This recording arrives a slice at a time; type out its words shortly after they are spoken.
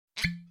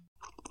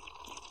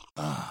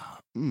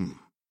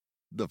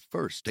The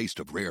first taste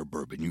of rare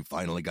bourbon you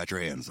finally got your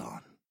hands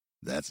on.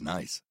 That's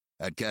nice.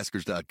 At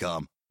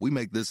Caskers.com, we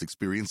make this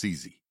experience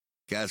easy.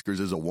 Caskers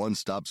is a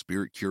one-stop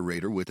spirit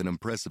curator with an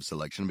impressive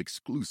selection of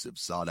exclusive,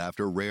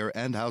 sought-after, rare,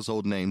 and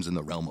household names in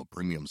the realm of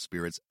premium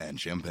spirits and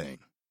champagne.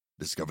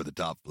 Discover the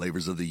top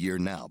flavors of the year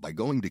now by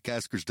going to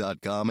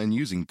Caskers.com and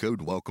using code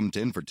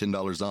WELCOME10 for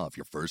 $10 off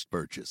your first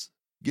purchase.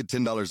 Get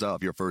 $10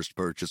 off your first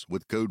purchase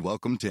with code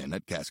WELCOME10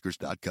 at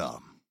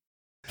Caskers.com.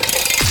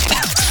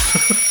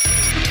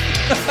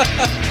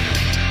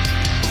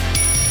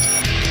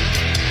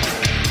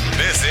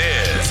 This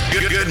is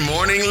Good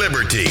Morning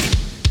Liberty.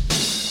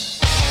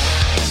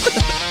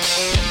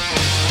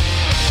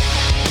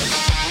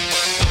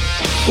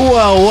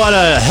 Well, what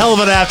a hell of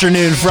an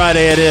afternoon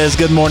Friday it is.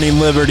 Good morning,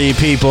 Liberty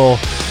people.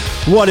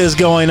 What is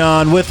going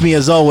on? With me,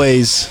 as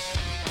always,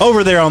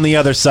 over there on the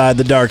other side,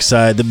 the dark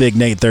side, the big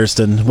Nate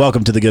Thurston.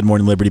 Welcome to the Good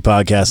Morning Liberty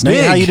podcast.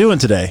 Nate, how you doing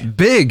today?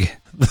 Big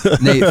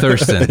Nate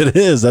Thurston. It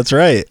is. That's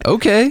right.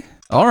 Okay.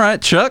 All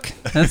right, Chuck.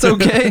 That's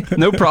okay.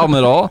 No problem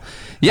at all.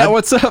 Yeah,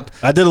 what's up?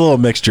 I did a little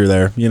mixture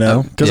there,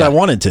 because I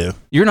wanted to.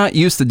 You're not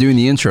used to doing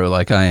the intro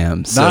like I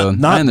am, so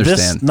not I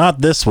understand.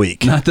 Not this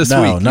week. Not this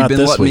week. You've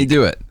been letting me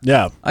do it.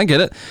 Yeah. I get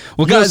it.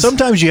 Well, guys,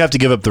 sometimes you have to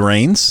give up the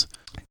reins.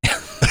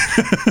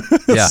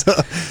 Yeah.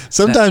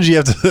 Sometimes you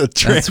have to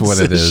transition. That's what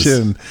it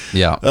is.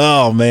 Yeah.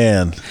 Oh,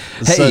 man.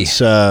 Hey.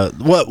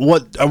 What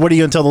are you going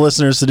to tell the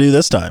listeners to do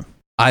this time?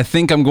 I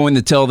think I'm going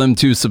to tell them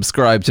to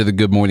subscribe to the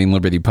Good Morning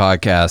Liberty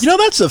podcast.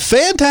 That's a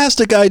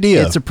fantastic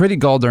idea. It's a pretty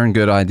darn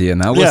good idea.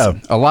 Now,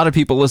 listen, a lot of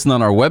people listen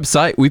on our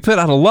website. We put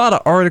out a lot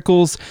of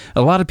articles.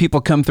 A lot of people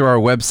come through our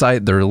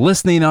website. They're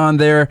listening on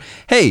there.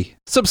 Hey,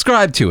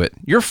 subscribe to it.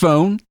 Your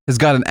phone has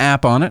got an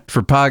app on it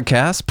for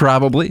podcasts,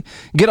 probably.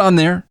 Get on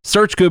there,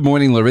 search Good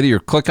Morning Liberty, or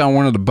click on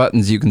one of the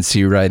buttons you can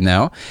see right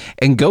now,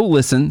 and go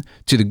listen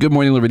to the Good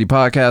Morning Liberty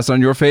podcast on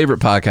your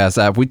favorite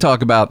podcast app. We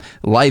talk about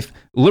life,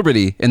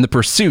 liberty, and the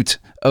pursuit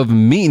of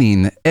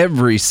meaning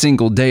every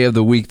single day of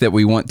the week that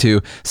we want to.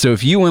 So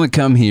if you want to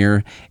come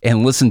here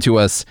and listen to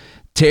us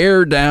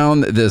tear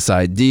down this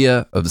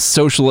idea of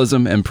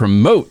socialism and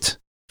promote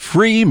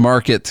free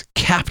market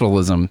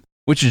capitalism,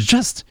 which is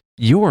just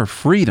your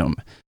freedom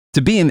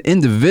to be an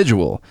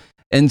individual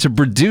and to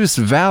produce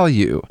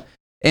value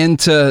and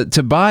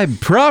to buy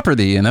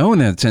property and own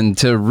it and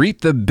to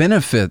reap the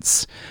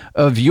benefits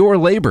of your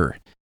labor.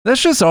 That's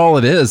just all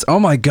it is. Oh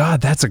my God,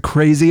 that's a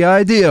crazy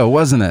idea,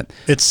 wasn't it?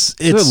 It's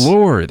good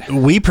Lord.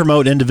 We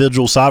promote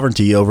individual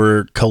sovereignty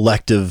over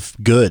collective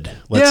good,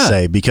 let's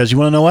say, because you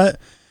want to know what?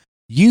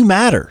 You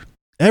matter.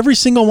 Every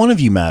single one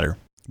of you matter.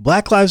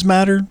 Black lives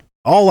matter.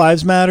 All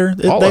lives matter.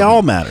 They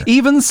all matter.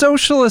 Even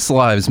socialist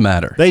lives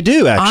matter. They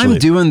do, actually. I'm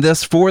doing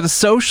this for the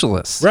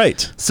socialists.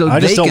 Right. So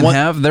they can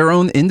have their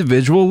own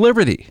individual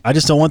liberty. I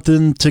just don't want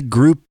them to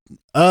group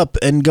up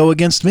and go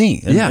against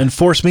me and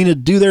force me to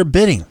do their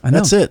bidding.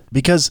 That's it.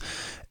 Because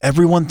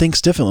everyone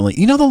thinks differently.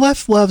 The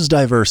left loves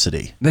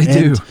diversity. They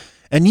do.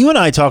 And you and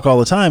I talk all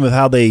the time of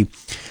how they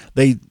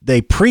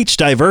preach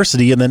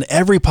diversity, and then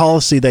every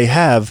policy they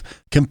have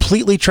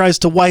completely tries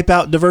to wipe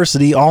out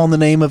diversity, all in the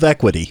name of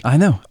equity. I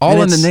know.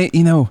 All in the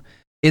name,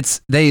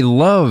 they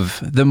love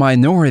the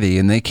minority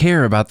and they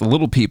care about the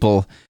little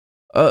people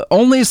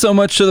only so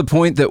much to the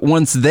point that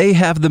once they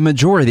have the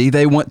majority,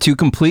 they want to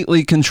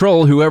completely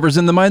control whoever's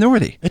in the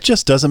minority. It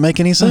just doesn't make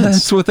any sense.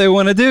 That's what they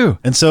want to do.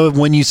 And so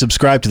when you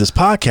subscribe to this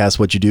podcast,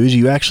 what you do is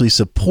you actually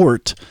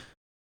support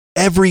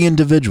every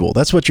individual.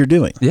 That's what you're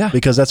doing. Yeah.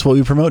 Because that's what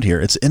we promote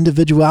here. It's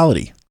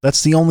individuality.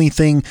 That's the only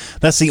thing.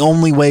 That's the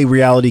only way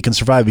reality can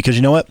survive. Because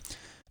you know what,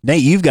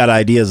 Nate, you've got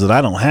ideas that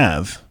I don't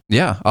have.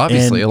 Yeah,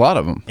 obviously, a lot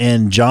of them.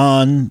 And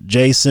John,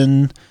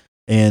 Jason,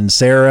 and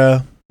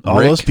Sarah, all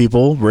those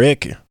people,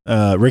 Ricky,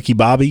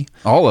 Bobby.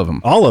 All of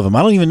them.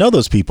 I don't even know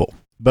those people.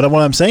 But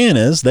what I'm saying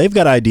is they've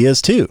got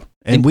ideas too.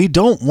 And we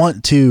don't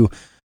want to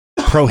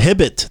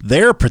prohibit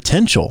their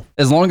potential.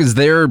 As long as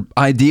their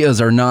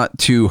ideas are not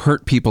to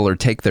hurt people or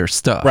take their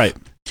stuff. Right.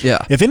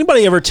 Yeah. If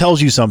anybody ever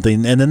tells you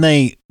something and then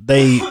they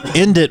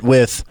end it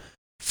with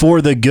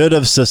for the good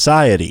of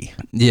society.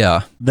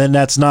 Yeah. Then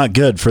that's not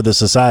good for the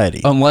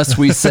society. Unless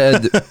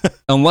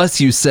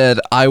you said,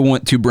 I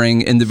want to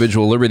bring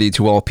individual liberty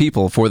to all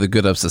people for the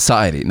good of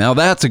society. Now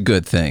that's a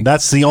good thing.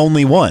 That's the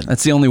only one.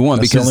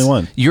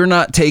 Because you're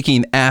not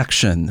taking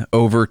action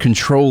over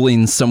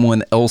controlling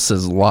someone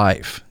else's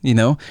life.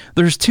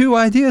 There's two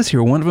ideas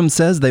here. One of them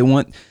says they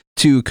want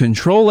to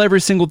control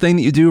every single thing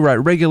that you do, right?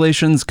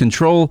 Regulations,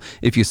 control.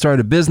 If you start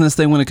a business,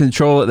 they want to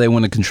control it. They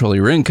want to control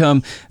your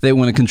income. They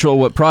want to control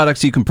what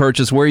products you can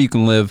purchase, where you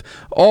can live,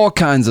 all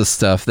kinds of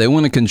stuff. They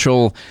want to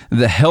control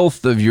the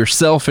health of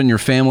yourself and your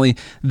family.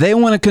 They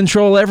want to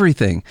control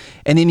everything.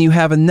 And then you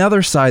have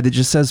another side that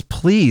just says,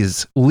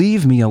 please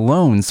leave me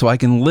alone so I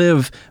can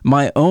live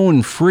my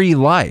own free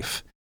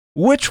life.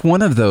 Which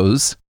one of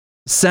those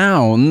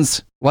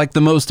sounds like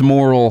the most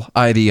moral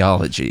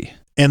ideology?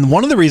 And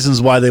one of the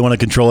reasons why they want to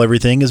control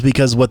everything is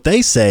because what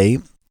they're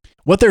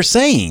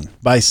saying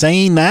by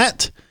saying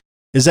that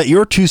is that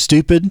you're too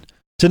stupid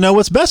to know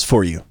what's best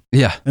for you.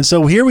 Yeah. And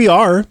so here we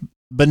are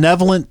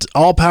benevolent,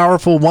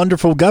 all-powerful,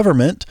 wonderful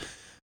government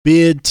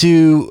bid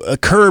to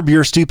curb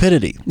your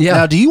stupidity. Yeah.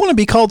 Now, do you want to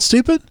be called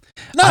stupid?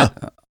 No.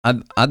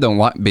 I don't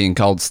like being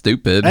called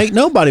stupid. Ain't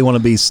nobody want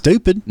to be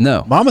stupid.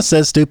 No. Mama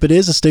says stupid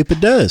is as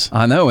stupid does.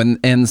 I know,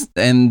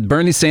 and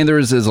Bernie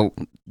Sanders is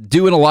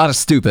doing a lot of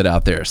stupid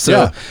out there.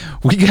 So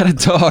we got to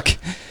talk.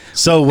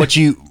 So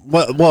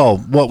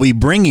what we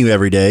bring you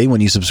every day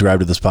when you subscribe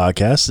to this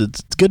podcast,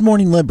 it's Good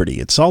Morning Liberty.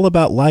 It's all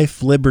about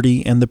life,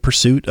 liberty, and the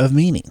pursuit of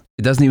meaning.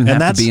 It doesn't even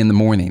have to be in the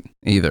morning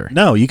either.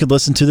 No, you could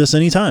listen to this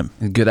anytime.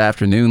 Good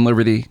afternoon,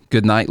 Liberty.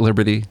 Good night,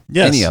 Liberty.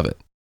 Yes. Any of it.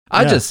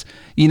 I just,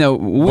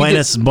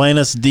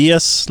 Buenos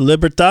dias,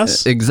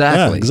 libertas.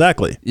 Exactly. Yeah,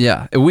 exactly.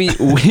 Yeah, we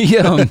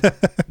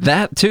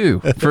that too,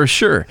 for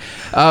sure.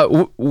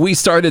 We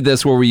started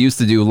this where we used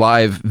to do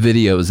live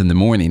videos in the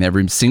morning.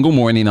 Every single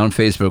morning on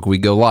Facebook, we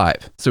go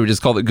live. So we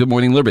just called it Good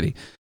Morning Liberty. And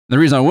the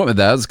reason I went with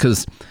that is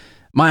because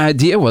my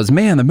idea was,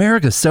 man,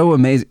 America's so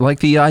amazing.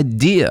 Like the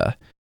idea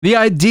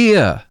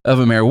of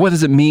America. What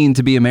does it mean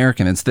to be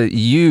American? It's that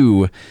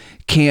you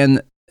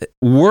can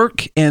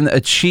work and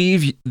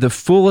achieve the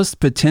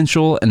fullest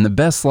potential and the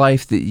best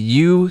life that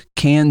you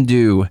can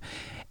do.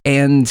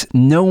 And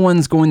no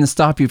one's going to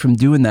stop you from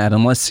doing that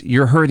unless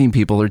you're hurting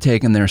people or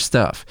taking their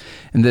stuff.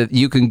 And that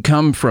you can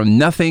come from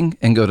nothing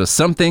and go to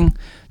something,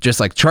 just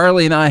like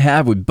Charlie and I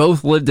have. We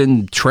both lived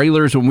in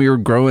trailers when we were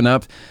growing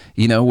up,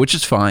 which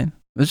is fine.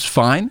 It's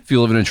fine if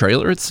you live in a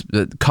trailer. It's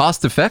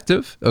cost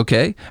effective.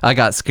 Okay. I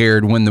got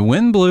scared when the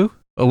wind blew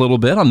a little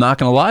bit. I'm not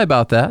going to lie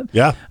about that.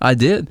 Yeah. I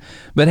did.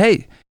 But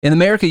hey, in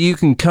America, you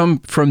can come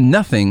from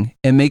nothing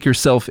and make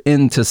yourself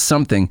into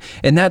something.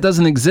 And that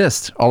doesn't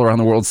exist all around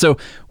the world. So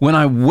when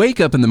I wake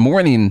up in the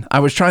morning, I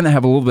was trying to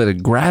have a little bit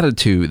of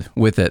gratitude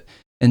with it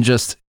and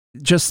just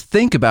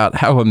think about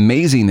how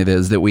amazing it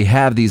is that we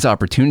have these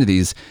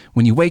opportunities.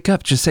 When you wake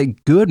up, just say,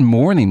 good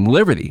morning,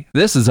 Liberty.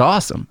 This is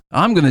awesome.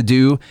 I'm going to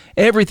do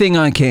everything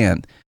I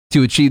can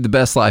to achieve the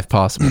best life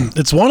possible.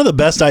 It's one of the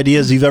best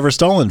ideas you've ever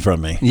stolen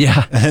from me.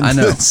 Yeah, I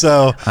know.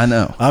 So I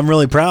know. I'm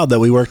really proud that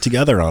we worked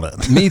together on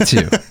it. Me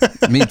too.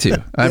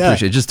 I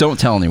appreciate it. Just don't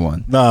tell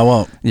anyone. No, I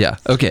won't. Yeah.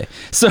 Okay.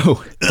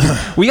 So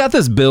we got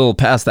this bill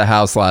passed the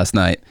House last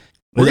night.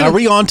 Are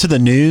we on to the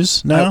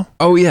news now?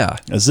 Oh, yeah.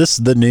 Is this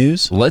the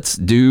news? Let's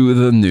do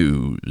the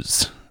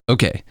news.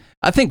 Okay.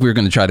 I think we're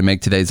going to try to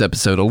make today's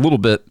episode a little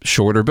bit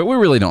shorter, but we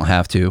really don't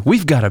have to.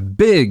 We've got a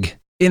big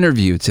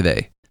interview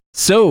today.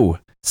 So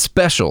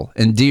special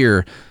and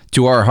dear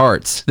to our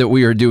hearts that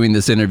we are doing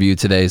this interview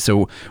today.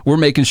 So we're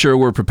making sure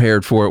we're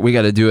prepared for it. We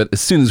got to do it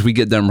as soon as we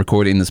get done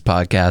recording this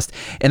podcast.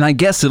 And I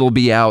guess it'll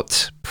be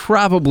out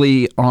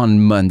probably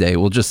on Monday.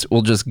 We'll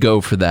just go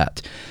for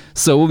that.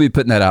 So we'll be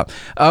putting that out.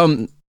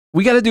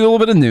 We got to do a little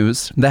bit of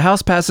news. The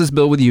House passed this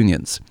bill with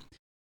unions.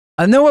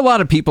 I know a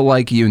lot of people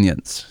like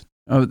unions.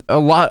 A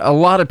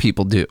lot of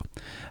people do.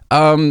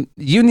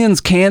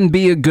 Unions can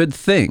be a good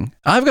thing.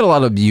 I've got a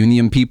lot of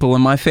union people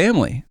in my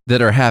family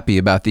that are happy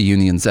about the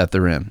unions that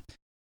they're in.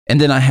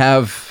 And then I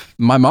have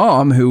my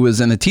mom who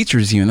was in a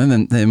teachers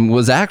union and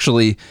was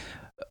actually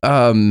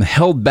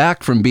held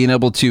back from being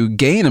able to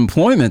gain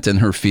employment in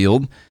her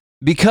field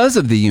because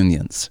of the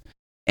unions.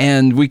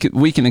 And we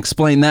can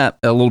explain that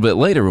a little bit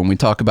later when we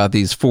talk about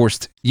these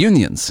forced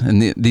unions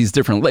and these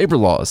different labor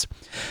laws.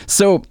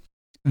 So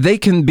they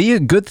can be a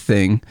good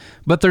thing,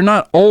 but they're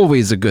not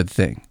always a good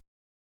thing.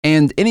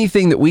 And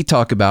anything that we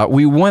talk about,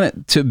 we want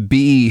it to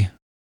be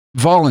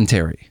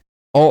voluntary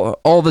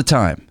all the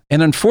time.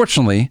 And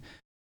unfortunately,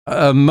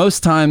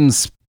 most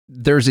times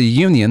there's a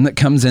union that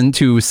comes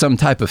into some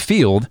type of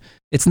field.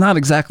 It's not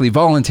exactly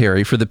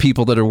voluntary for the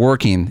people that are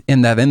working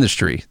in that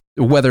industry,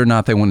 whether or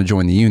not they want to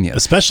join the union.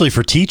 Especially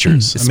for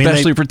teachers.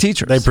 For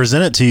teachers. They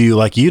present it to you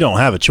like you don't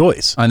have a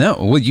choice. I know.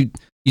 Well, you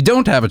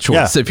don't have a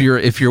choice if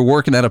you're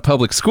working at a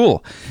public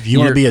school. If you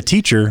want to be a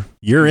teacher,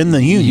 you're in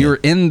the union. You're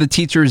in the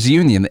teachers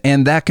union,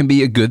 and that can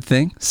be a good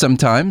thing.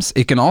 Sometimes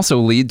it can also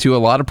lead to a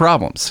lot of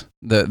problems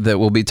that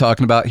we'll be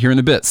talking about here in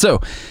a bit. So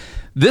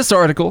this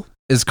article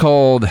is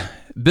called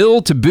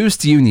Bill to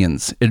Boost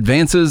Unions,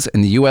 Advances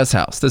in the U.S.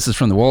 House. This is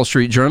from the Wall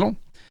Street Journal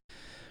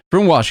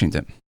from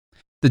Washington.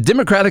 The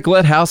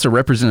Democratic-led House of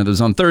Representatives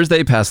on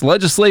Thursday passed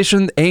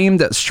legislation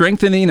aimed at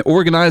strengthening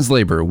organized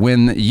labor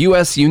when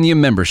U.S.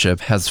 union membership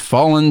has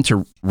fallen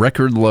to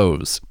record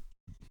lows.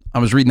 I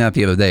was reading that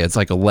the other day. It's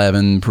like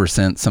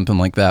 11%, something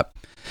like that.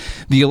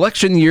 The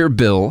election year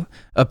bill,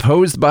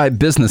 opposed by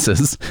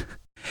businesses,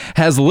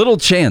 has little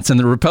chance in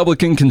the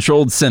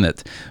Republican-controlled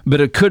Senate,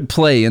 but it could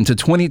play into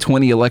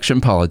 2020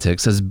 election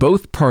politics as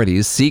both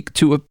parties seek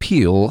to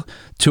appeal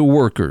to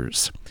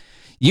workers.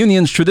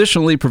 Unions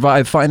traditionally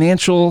provide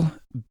financial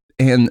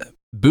and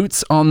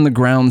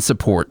boots-on-the-ground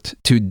support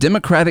to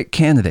Democratic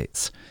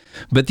candidates,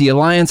 but the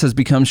alliance has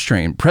become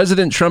strained.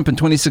 President Trump in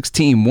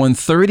 2016 won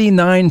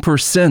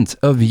 39%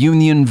 of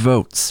union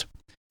votes,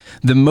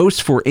 the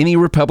most for any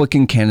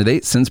Republican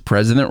candidate since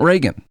President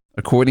Reagan,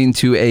 according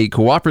to a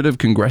cooperative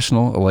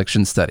congressional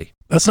election study.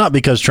 That's not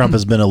because Trump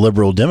has been a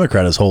liberal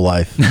Democrat his whole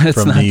life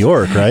from New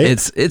York, right?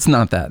 It's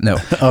not that, no.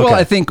 Okay. Well,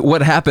 I think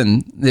what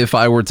happened, if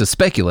I were to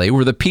speculate,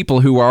 were the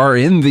people who are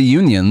in the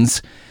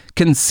unions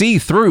can see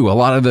through a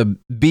lot of the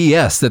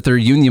BS that their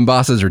union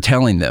bosses are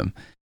telling them.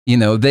 You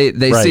know, they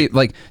right. say,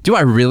 like, do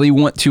I really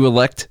want to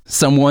elect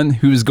someone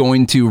who's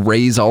going to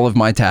raise all of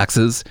my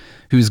taxes,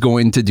 who's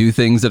going to do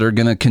things that are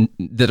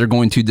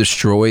going to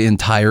destroy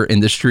entire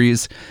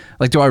industries?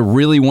 Like, do I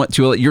really want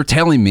to? You're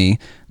telling me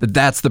that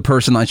that's the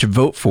person I should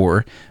vote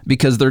for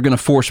because they're going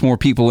to force more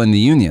people in the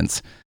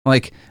unions.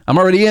 Like, I'm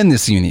already in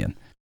this union.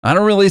 I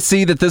don't really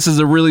see that this is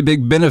a really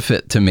big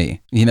benefit to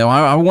me. You know,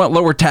 I want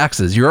lower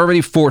taxes. You're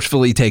already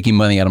forcefully taking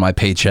money out of my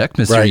paycheck,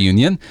 Mr. Right.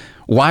 Union.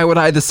 Why would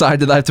I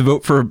decide that I have to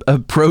vote for a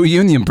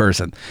pro-union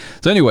person?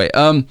 So anyway,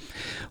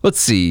 let's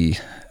see.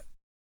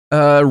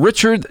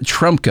 Richard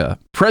Trumka,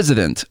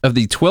 president of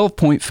the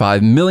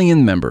 12.5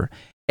 million member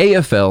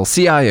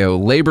AFL-CIO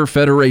Labor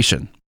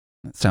Federation.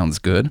 That sounds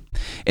good.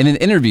 In an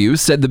interview,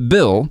 said the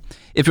bill,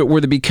 if it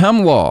were to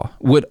become law,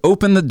 would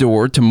open the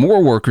door to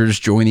more workers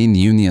joining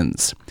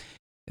unions.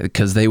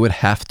 Because they would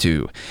have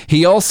to.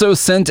 He also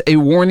sent a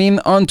warning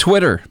on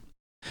Twitter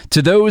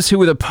to those who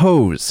would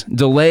oppose,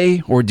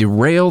 delay, or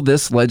derail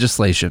this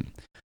legislation.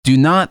 Do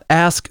not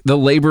ask the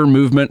labor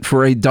movement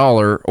for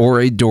 $1 or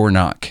a door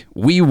knock.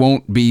 We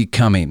won't be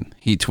coming,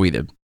 he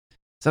tweeted.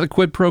 Is that a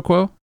quid pro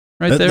quo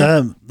right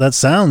there? That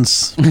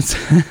sounds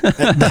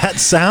that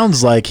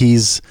sounds like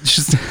he's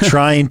just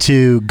trying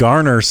to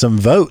garner some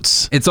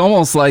votes. It's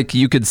almost like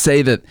you could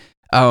say that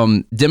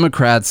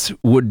Democrats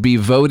would be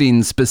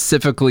voting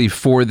specifically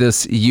for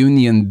this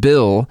union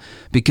bill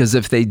because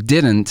if they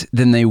didn't,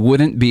 then they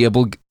wouldn't be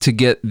able to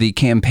get the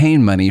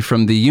campaign money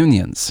from the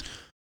unions.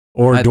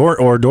 Or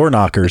door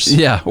knockers.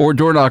 Yeah, or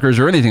door knockers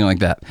or anything like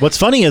that. What's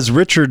funny is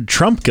Richard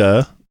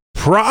Trumka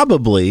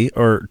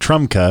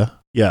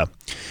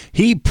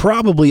he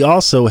probably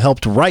also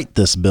helped write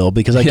this bill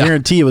because I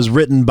guarantee it was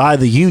written by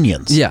the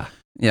unions. Yeah.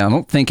 Yeah, I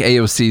don't think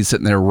AOC's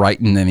sitting there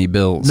writing any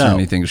bills or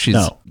anything. She's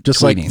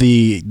just tweeting.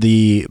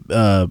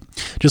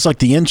 Like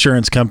the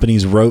insurance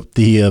companies wrote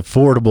the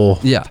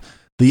Unaffordable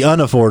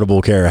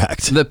Care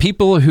Act. The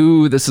people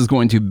who this is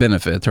going to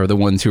benefit are the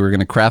ones who are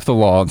going to craft the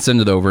law and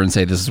send it over and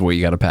say, this is what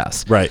you got to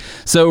pass. Right.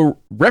 So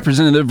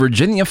Representative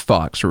Virginia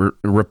Fox, a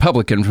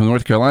Republican from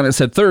North Carolina,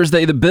 said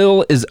Thursday the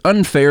bill is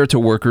unfair to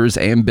workers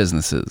and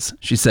businesses.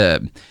 She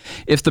said,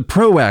 if the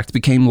PRO Act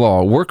became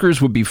law, workers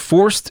would be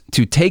forced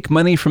to take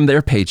money from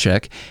their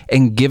paycheck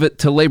and give it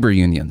to labor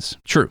unions.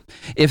 True.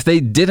 If they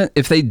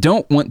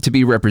don't want to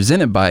be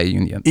represented by a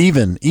union.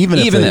 Even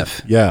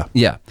if. Yeah.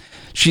 Yeah.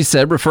 She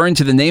said, referring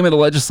to the name of the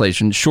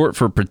legislation, short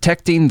for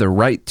Protecting the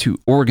Right to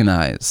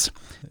Organize.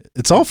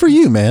 It's all for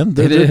you, man.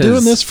 They're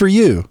doing this for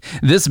you.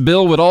 This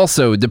bill would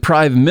also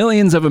deprive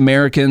millions of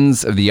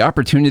Americans of the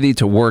opportunity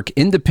to work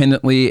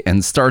independently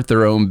and start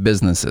their own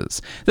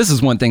businesses. This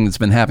is one thing that's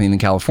been happening in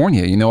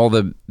California. You know, all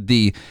the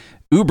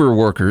Uber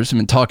workers have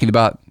been talking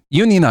about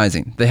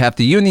unionizing. They have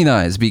to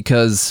unionize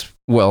because,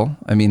 well,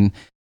 I mean,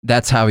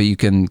 that's how you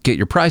can get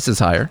your prices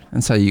higher.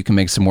 That's how you can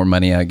make some more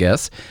money, I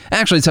guess.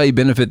 Actually, it's how you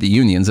benefit the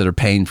unions that are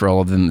paying for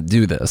all of them to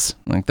do this.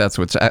 Like, that's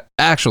what's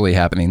actually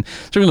happening.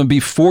 So we're going to be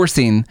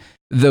forcing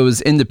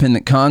those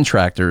independent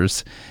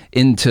contractors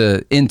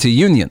into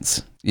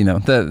unions. You know,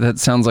 that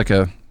sounds like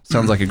a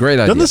great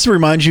idea. Doesn't this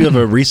remind you of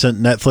a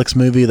recent Netflix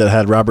movie that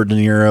had Robert De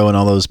Niro and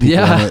all those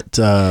people in it?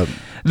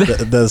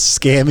 The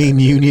scamming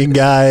union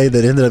guy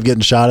that ended up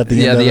getting shot at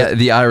the end of it.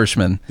 The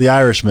Irishman. The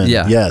Irishman.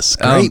 Yeah. Yes.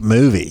 Great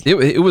movie.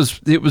 It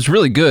was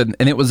really good,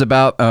 and it was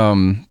about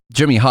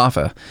Jimmy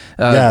Hoffa.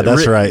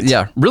 That's right.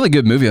 Yeah, really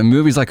good movie. The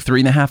movie's like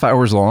 3.5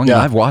 hours long, and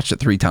I've watched it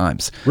 3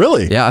 times.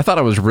 Really? Yeah, I thought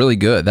it was really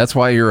good. That's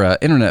why your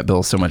internet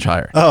bill is so much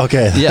higher. Oh,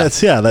 okay. Yeah.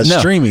 That's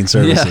streaming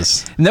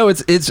services. Yeah. No,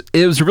 it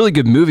was a really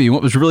good movie.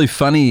 What was really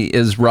funny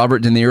is Robert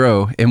De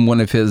Niro in one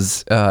of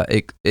his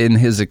in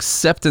his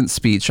acceptance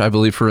speech, I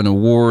believe, for an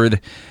award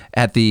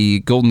at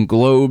the Golden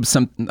Globe,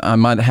 I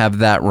might have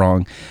that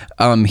wrong.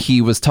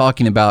 He was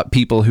talking about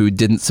people who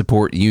didn't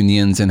support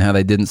unions and how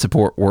they didn't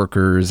support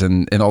workers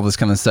and all this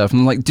kind of stuff. And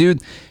I'm like,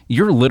 dude,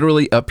 you're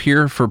literally up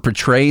here for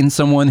portraying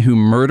someone who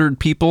murdered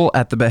people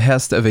at the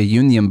behest of a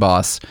union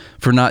boss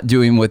for not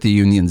doing what the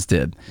unions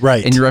did.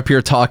 Right. And you're up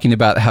here talking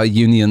about how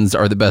unions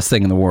are the best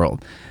thing in the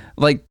world.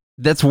 Like,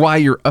 that's why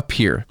you're up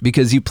here,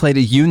 because you played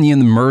a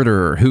union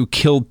murderer who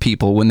killed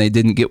people when they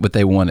didn't get what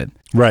they wanted.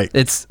 Right.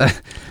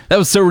 That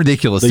was so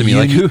ridiculous to me.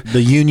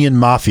 The union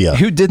mafia.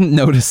 Who didn't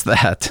notice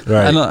that?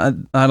 Right.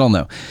 I don't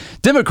know.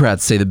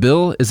 Democrats say the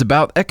bill is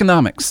about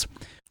economics.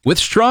 With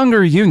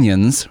stronger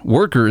unions,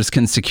 workers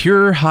can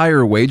secure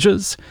higher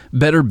wages,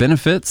 better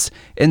benefits,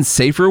 and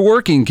safer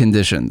working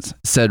conditions,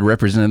 said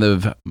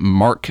Representative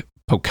Mark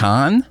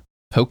Pocan,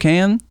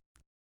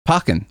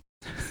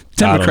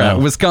 Democrat,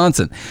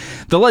 Wisconsin.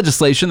 The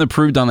legislation,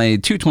 approved on a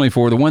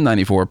 224 to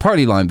 194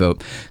 party line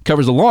vote,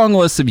 covers a long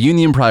list of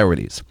union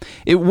priorities.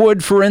 It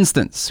would, for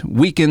instance,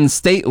 weaken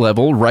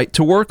state-level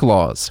right-to-work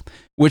laws,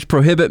 which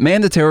prohibit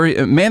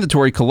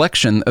mandatory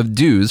collection of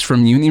dues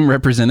from union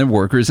represented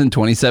workers in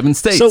 27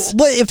 states. So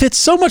if it's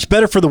so much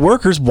better for the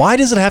workers, why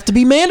does it have to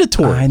be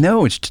mandatory? I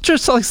know, it's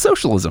just like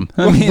socialism.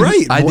 I mean,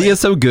 right. Idea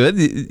so good,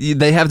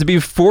 they have to be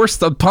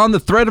forced upon the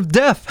threat of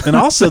death. And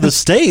also the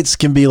states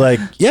can be like,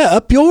 yeah,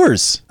 up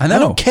yours. I know. I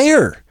don't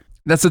care.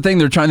 That's the thing.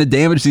 They're trying to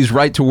damage these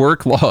right to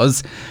work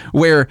laws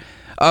where,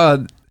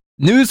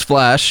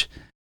 newsflash,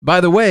 by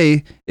the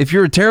way, if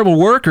you're a terrible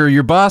worker,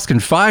 your boss can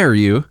fire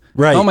you.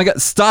 Right. Oh my God.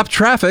 Stop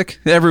traffic,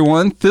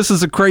 everyone. This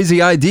is a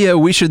crazy idea.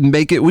 We should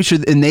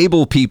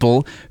enable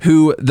people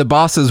who the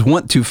bosses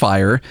want to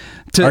fire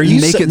to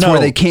make it to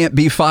where they can't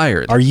be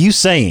fired. Are you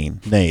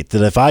saying, Nate,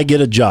 that if I get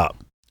a job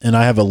and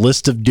I have a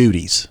list of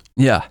duties,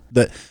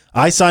 that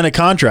I sign a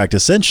contract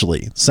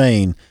essentially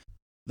saying,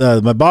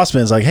 my boss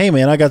man's like, hey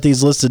man, I got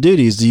these lists of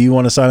duties. Do you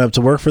want to sign up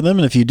to work for them?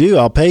 And if you do,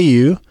 I'll pay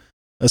you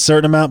a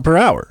certain amount per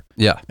hour.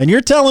 Yeah. And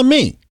you're telling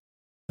me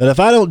that if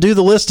I don't do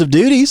the list of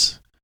duties,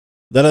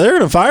 that they're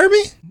going to fire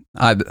me?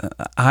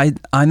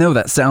 I know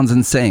that sounds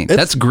insane.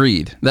 That's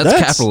greed. That's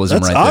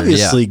capitalism right there. That's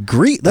obviously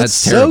greed. That's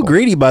so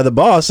greedy by the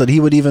boss that he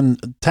would even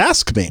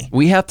task me.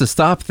 We have to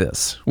stop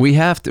this. We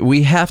have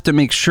to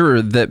make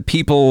sure that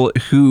people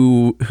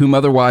whom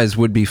otherwise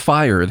would be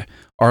fired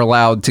are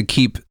allowed to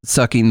keep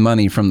sucking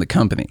money from the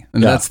company.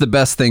 And that's the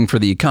best thing for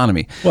the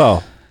economy.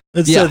 Well,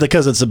 it's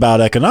because it's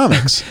about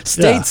economics.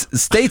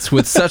 States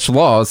with such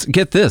laws,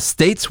 get this,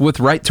 states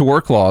with right to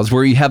work laws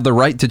where you have the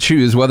right to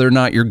choose whether or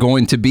not you're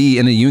going to be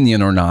in a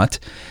union or not.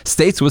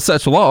 States with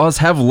such laws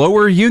have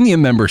lower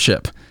union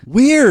membership.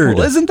 Weird.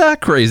 Well, isn't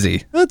that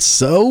crazy? That's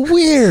so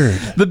weird.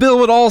 The bill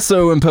would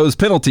also impose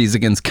penalties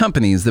against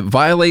companies that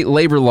violate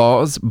labor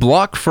laws,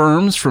 block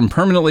firms from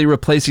permanently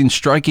replacing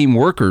striking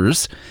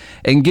workers,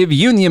 and give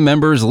union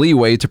members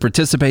leeway to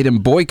participate in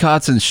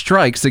boycotts and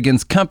strikes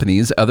against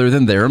companies other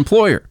than their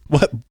employer.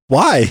 What?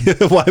 Why?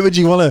 Why would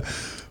you want to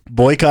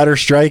boycott or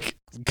strike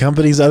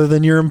companies other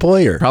than your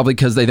employer? Probably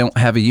because they don't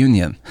have a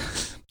union.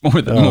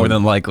 More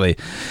than likely.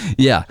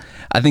 Yeah.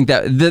 I think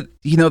that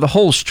the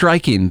whole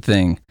striking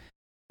thing,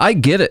 I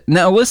get it.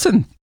 Now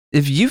listen,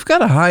 if you've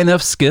got a high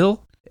enough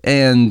skill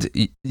and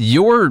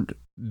your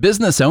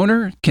business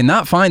owner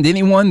cannot find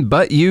anyone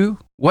but you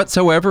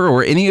whatsoever,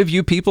 or any of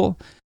you people,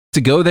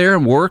 to go there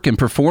and work and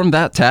perform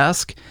that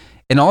task,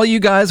 and all you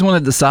guys want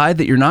to decide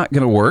that you're not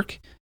going to work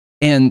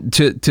and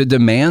to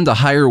demand a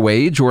higher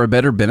wage or a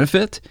better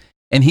benefit,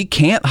 and he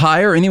can't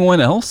hire anyone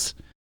else,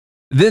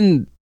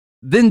 then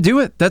do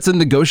it. That's a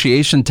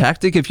negotiation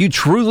tactic if you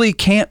truly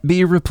can't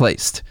be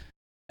replaced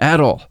at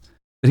all.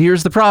 But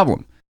here's the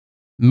problem.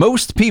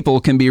 Most people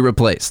can be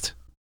replaced.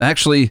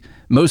 Actually,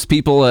 most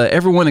people,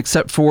 everyone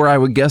except for, I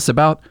would guess,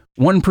 about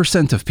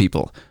 1% of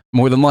people,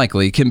 more than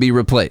likely, can be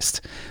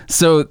replaced.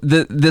 So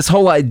this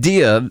whole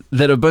idea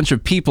that a bunch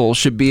of people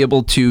should be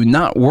able to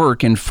not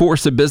work and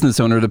force a business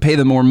owner to pay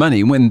them more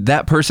money when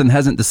that person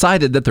hasn't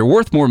decided that they're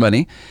worth more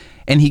money,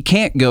 and he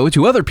can't go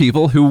to other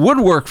people who would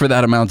work for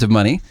that amount of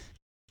money,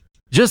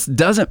 just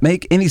doesn't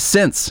make any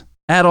sense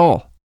at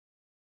all.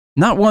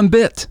 Not one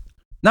bit.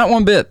 Not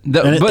one bit.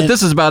 But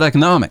this is about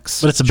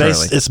economics. But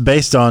it's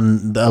based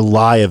on a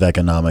lie of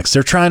economics.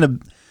 They're trying to,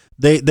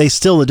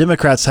 the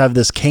Democrats have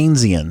this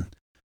Keynesian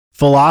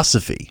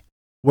philosophy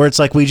where it's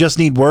like, we just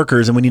need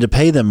workers and we need to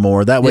pay them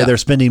more. That way they're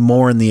spending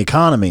more in the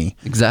economy.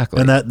 Exactly.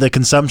 And that the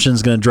consumption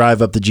is going to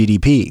drive up the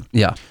GDP.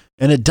 Yeah.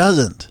 And it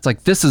doesn't. It's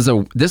like, this is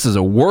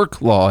a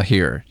work law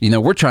here.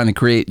 We're trying to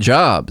create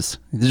jobs.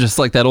 It's just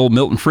like that old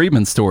Milton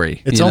Friedman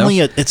story. It's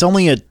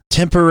only a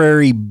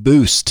temporary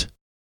boost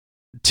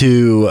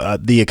to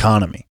the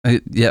economy.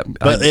 But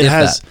it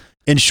has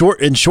in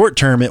short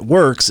term it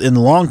works. In the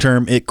long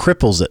term it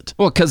cripples it.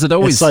 Well, because it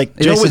always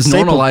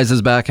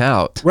normalizes back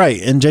out. Right,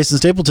 and Jason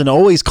Stapleton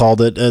always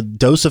called it a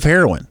dose of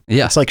heroin.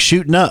 Yeah, it's like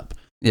shooting up.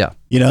 Yeah,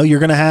 you're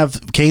going to have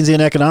Keynesian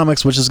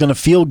economics, which is going to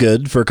feel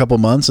good for a couple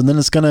months, and then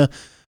it's going to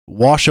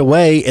wash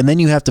away, and then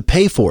you have to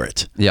pay for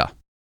it. Yeah.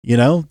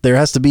 There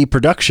has to be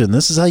production.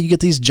 This is how you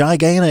get these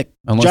gigantic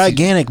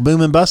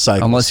boom and bust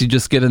cycles. Unless you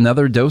just get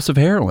another dose of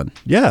heroin.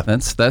 Yeah.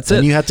 That's it.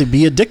 And you have to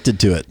be addicted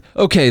to it.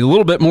 Okay, a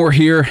little bit more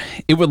here.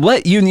 It would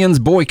let unions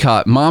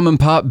boycott mom and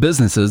pop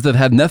businesses that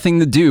had nothing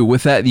to do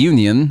with that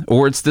union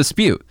or its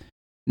dispute.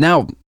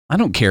 Now, I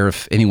don't care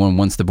if anyone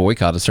wants to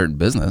boycott a certain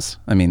business.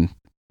 I mean,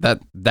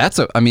 that's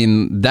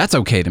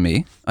okay to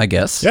me, I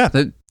guess. Yeah.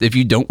 That if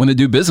you don't want to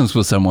do business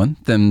with someone,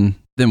 then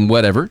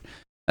whatever.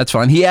 That's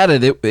fine. He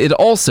added it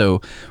also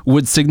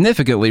would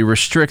significantly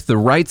restrict the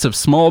rights of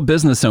small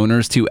business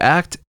owners to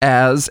act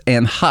as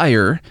and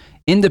hire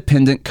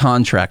independent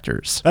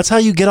contractors. That's how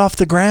you get off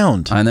the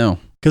ground. I know.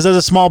 Because as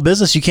a small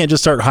business, you can't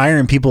just start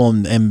hiring people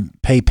and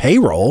pay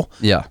payroll.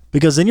 Yeah.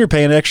 Because then you're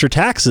paying extra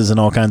taxes and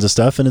all kinds of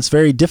stuff, and it's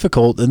very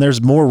difficult, and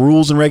there's more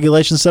rules and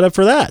regulations set up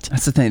for that.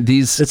 That's the thing.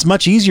 It's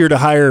much easier to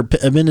hire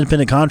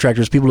independent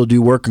contractors, people to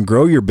do work and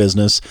grow your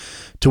business,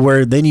 to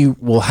where then you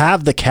will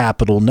have the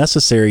capital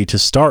necessary to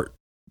start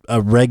a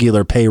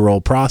regular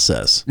payroll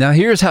process. Now,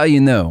 here's how you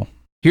know.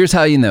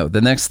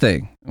 The next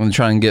thing, I'm going to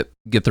try and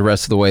get the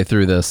rest of the way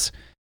through this.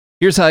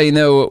 Here's how you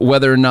know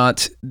whether or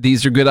not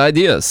these are good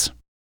ideas.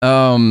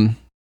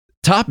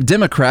 Top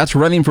Democrats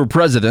running for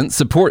president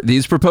support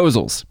these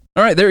proposals.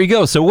 All right, there you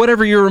go. So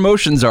whatever your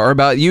emotions are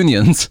about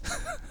unions,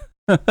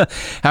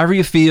 however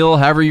you feel,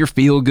 however your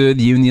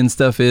feel-good union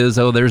stuff is,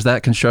 oh, there's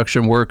that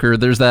construction worker,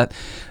 there's that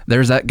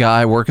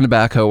guy working a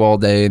backhoe all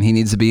day and he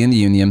needs to be in the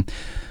union.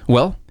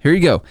 Well, here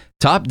you go.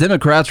 Top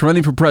Democrats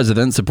running for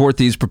president support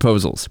these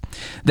proposals.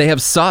 They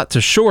have sought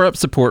to shore up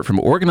support from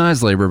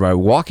organized labor by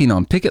walking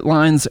on picket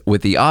lines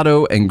with the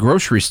auto and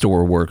grocery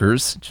store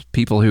workers,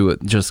 people who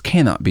just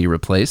cannot be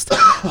replaced,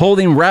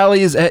 holding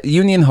rallies at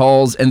union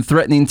halls, and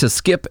threatening to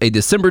skip a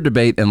December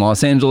debate in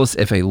Los Angeles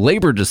if a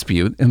labor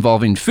dispute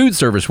involving food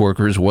service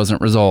workers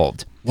wasn't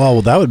resolved.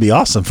 Well, that would be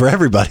awesome for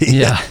everybody.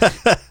 Yeah.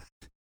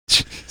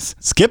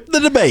 Skip the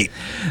debate.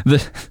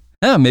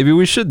 Maybe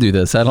we should do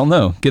this. I don't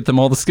know. Get them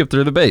all to skip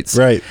their debates.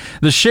 Right.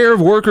 The share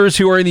of workers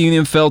who are in the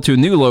union fell to a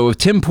new low of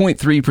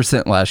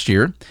 10.3% last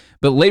year,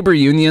 but labor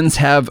unions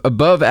have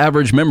above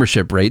average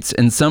membership rates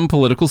in some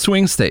political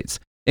swing states,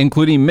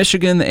 including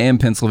Michigan and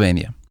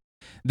Pennsylvania.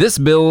 This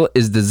bill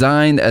is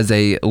designed as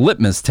a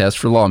litmus test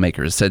for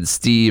lawmakers, said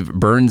Steve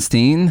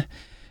Bernstein,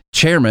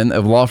 chairman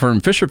of law firm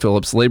Fisher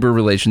Phillips Labor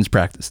Relations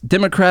Practice.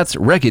 Democrats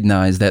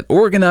recognize that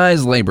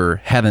organized labor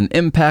had an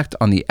impact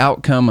on the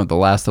outcome of the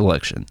last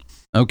election.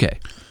 Okay,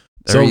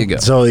 there you go.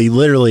 So he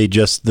literally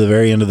just the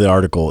very end of the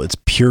article, it's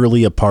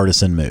purely a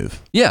partisan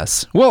move.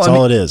 Yes. Well, that's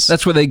all it is.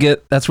 That's where they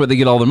get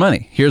all their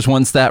money. Here's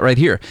one stat right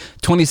here.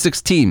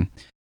 2016,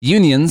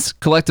 unions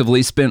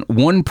collectively spent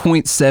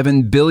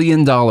 $1.7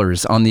 billion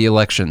on the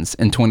elections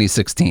in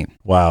 2016.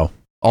 Wow.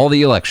 All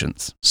the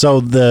elections. So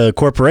the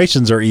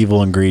corporations are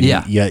evil and greedy,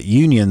 yeah. Yet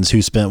unions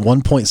who spent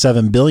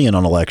 $1.7 billion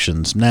on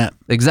elections,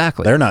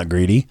 exactly. They're not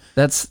greedy.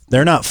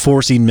 They're not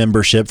forcing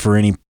membership for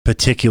any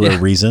particular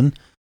reason.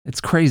 It's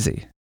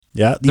crazy.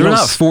 Yeah. They're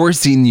not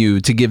forcing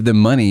you to give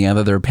them money out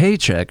of their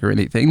paycheck or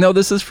anything. No,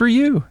 this is for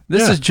you.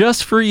 This is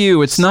just for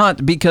you. It's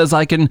not because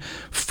I can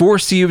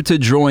force you to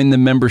join the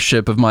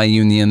membership of my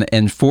union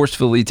and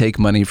forcefully take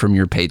money from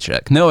your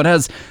paycheck. No, it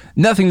has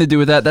nothing to do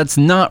with that. That's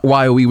not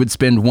why we would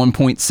spend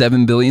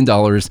 $1.7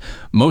 billion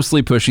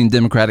mostly pushing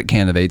Democratic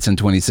candidates in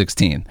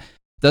 2016.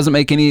 Doesn't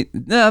make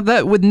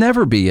that would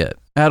never be it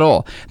at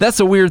all. That's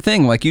a weird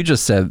thing. Like you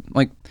just said,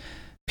 like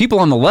people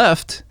on the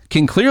left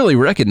can clearly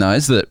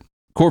recognize that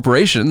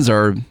corporations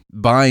are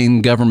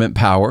buying government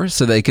power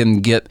so they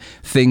can get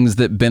things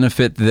that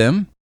benefit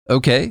them.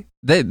 Okay,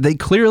 they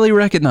clearly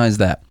recognize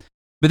that.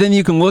 But then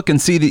you can look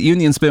and see that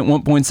unions spent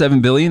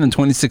 $1.7 billion in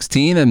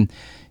 2016, and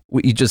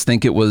you just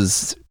think it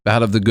was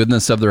out of the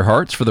goodness of their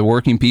hearts for the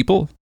working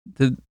people.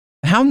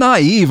 How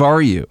naive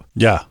are you?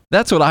 Yeah,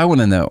 that's what I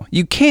want to know.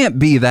 You can't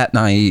be that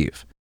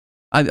naive.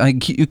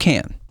 You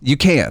can. You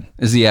can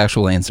is the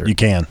actual answer. You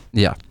can.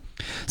 Yeah.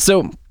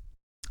 So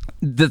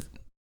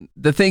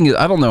the thing is,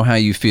 I don't know how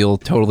you feel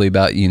totally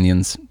about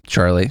unions,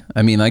 Charlie.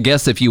 I mean, I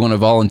guess if you want to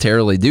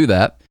voluntarily do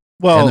that,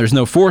 and there's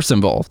no force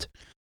involved,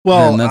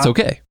 then that's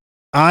okay.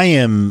 I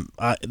am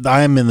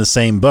in the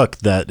same book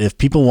that if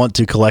people want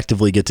to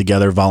collectively get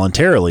together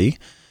voluntarily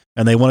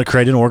and they want to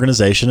create an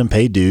organization and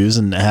pay dues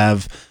and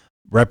have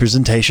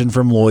representation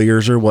from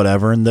lawyers or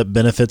whatever, and that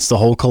benefits the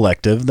whole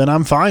collective, then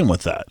I'm fine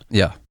with that.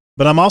 Yeah.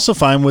 But I'm also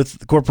fine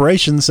with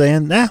corporations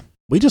saying,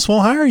 we just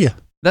won't hire you.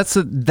 That's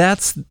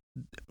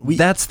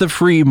the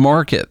free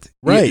market.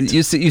 Right.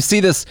 You see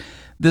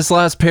this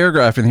last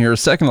paragraph in here,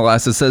 second to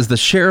last, it says the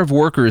share of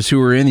workers who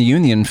were in the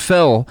union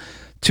fell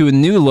to a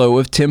new low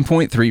of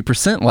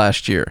 10.3%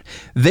 last year.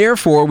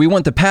 Therefore, we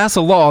want to pass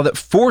a law that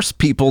forced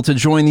people to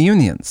join the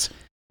unions.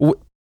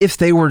 If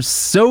they were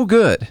so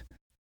good,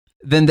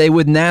 then they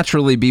would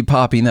naturally be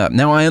popping up.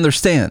 Now, I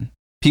understand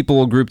people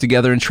will group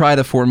together and try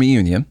to form a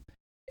union,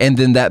 and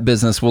then that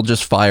business will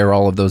just fire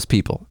all of those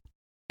people.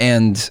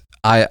 And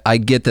I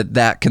get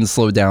that can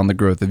slow down the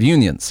growth of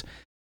unions.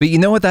 But you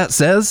know what that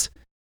says?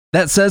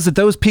 That says that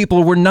those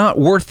people were not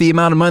worth the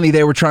amount of money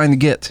they were trying to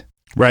get.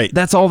 Right.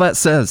 That's all that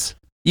says.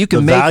 The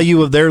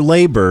value of their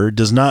labor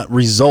does not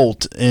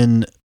result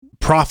in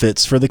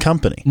profits for the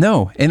company.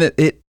 No, and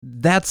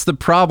that's the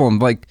problem.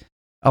 Like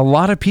a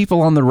lot of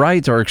people on the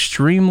right are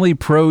extremely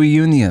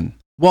pro-union.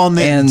 Well,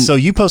 so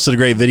you posted a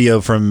great video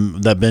from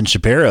that Ben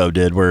Shapiro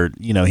did where,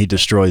 he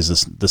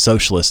destroys the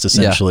socialist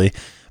essentially. Yeah.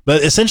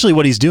 But essentially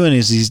what he's doing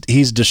is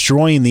he's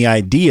destroying the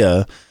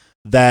idea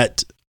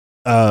that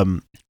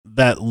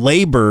that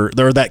labor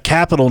or that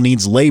capital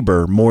needs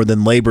labor more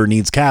than labor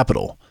needs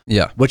capital.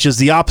 Yeah. Which is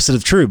the opposite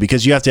of true,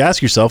 because you have to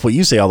ask yourself what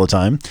you say all the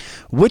time.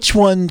 Which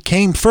one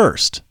came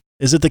first?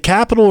 Is it the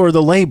capital or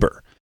the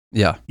labor?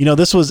 Yeah.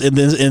 This was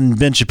in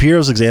Ben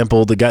Shapiro's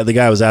example, the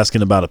guy was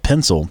asking about a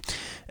pencil,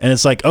 and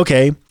it's like,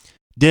 okay,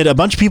 did a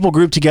bunch of people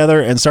group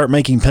together and start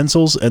making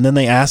pencils, and then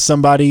they asked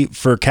somebody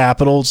for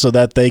capital so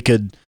that they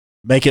could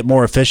make it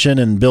more efficient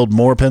and build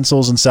more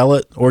pencils and sell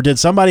it? Or did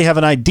somebody have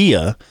an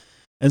idea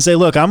and say,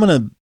 look, I'm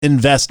going to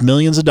invest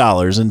millions of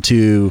dollars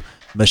into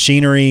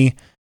machinery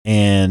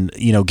and,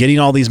 getting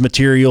all these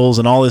materials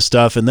and all this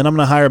stuff, and then I'm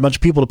going to hire a bunch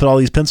of people to put all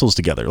these pencils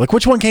together? Like,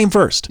 which one came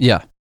first?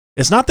 Yeah.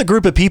 It's not the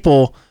group of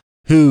people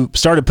who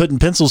started putting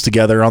pencils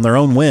together on their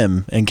own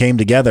whim and came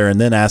together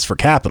and then asked for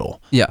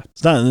capital. Yeah.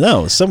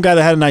 It's some guy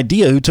that had an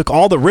idea who took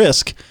all the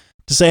risk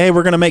to say, hey,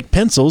 we're going to make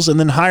pencils, and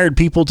then hired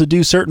people to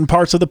do certain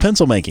parts of the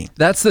pencil making.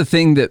 That's the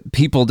thing that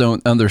people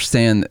don't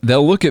understand.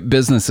 They'll look at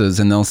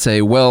businesses and they'll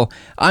say, well,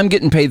 I'm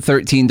getting paid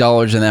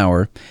 $13 an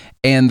hour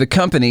and the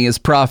company is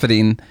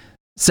profiting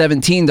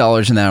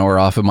 $17 an hour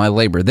off of my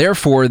labor.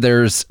 Therefore,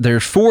 there's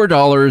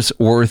 $4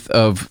 worth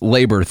of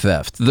labor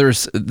theft.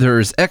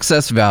 There's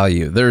excess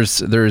value.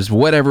 There's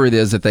whatever it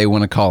is that they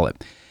want to call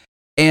it.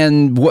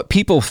 And what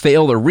people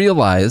fail to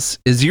realize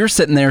is you're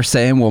sitting there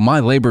saying, well,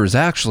 my labor is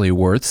actually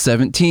worth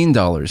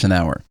 $17 an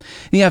hour.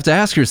 And you have to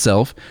ask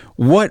yourself,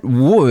 what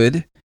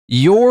would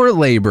your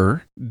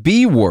labor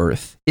be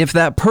worth if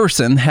that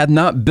person had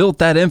not built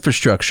that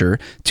infrastructure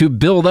to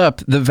build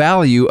up the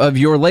value of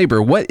your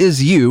labor? What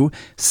is you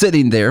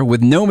sitting there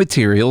with no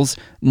materials,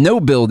 no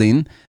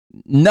building,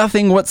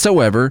 nothing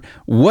whatsoever?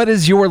 What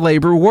is your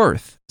labor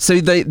worth? So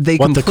they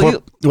what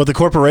the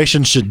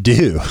corporation should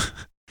do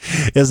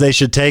is they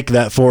should take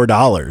that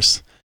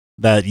 $4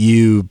 that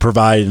you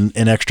provide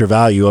in extra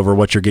value over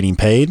what you're getting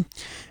paid,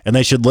 and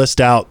they should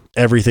list out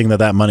everything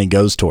that money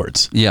goes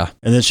towards. Yeah.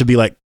 And it should be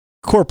like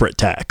corporate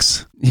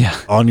tax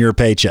on your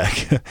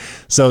paycheck.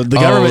 So the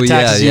government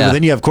taxes you, but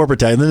then you have corporate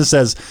tax. And then it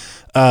says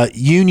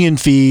union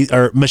fee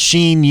or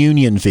machine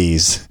union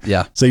fees.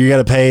 Yeah. So you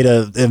got to pay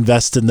to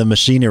invest in the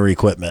machinery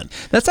equipment.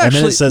 That's actually,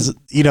 and then it says,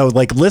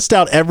 like list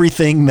out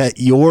everything that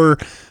your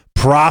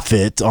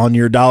profit on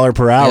your dollar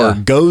per hour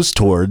goes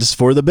towards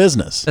for the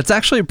business. It's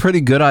actually a pretty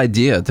good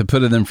idea to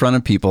put it in front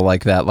of people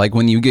like that. Like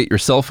when you get your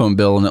cell phone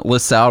bill and it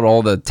lists out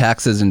all the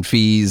taxes and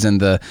fees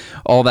and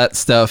all that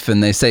stuff,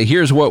 and they say,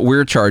 here's what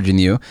we're charging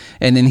you,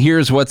 and then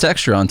here's what's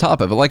extra on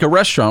top of it. Like a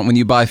restaurant, when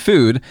you buy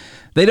food,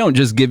 they don't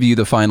just give you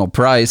the final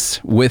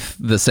price with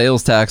the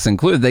sales tax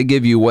included. They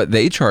give you what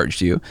they charged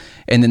you,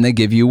 and then they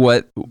give you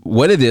what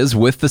it is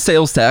with the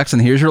sales tax,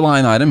 and here's your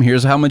line item,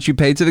 here's how much you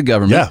paid to the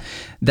government. Yeah.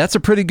 That's a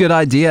pretty good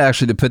idea,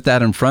 actually, to put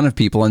that in front of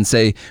people and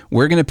say,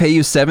 we're going to pay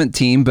you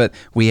 $17, but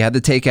we had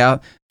to take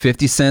out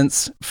 50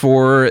 cents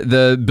for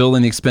the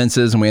building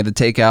expenses, and we had to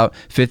take out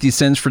 50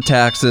 cents for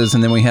taxes,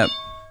 and then we have...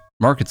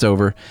 Market's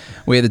over.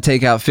 We had to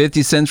take out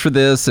 50 cents for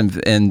this,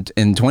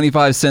 and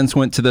 25 cents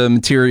went to the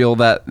material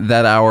that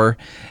hour,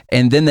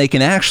 and then they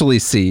can actually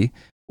see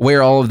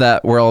where all of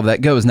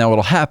that goes. Now,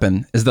 what'll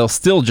happen is they'll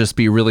still just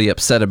be really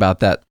upset about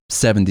that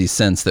 70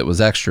 cents that was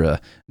extra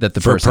that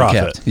the person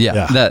kept.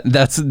 Yeah.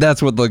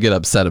 That's what they'll get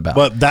upset about.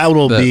 But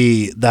that'll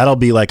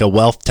be like a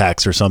wealth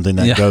tax or something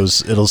that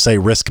goes. It'll say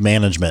risk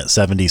management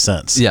 70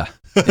 cents. Yeah.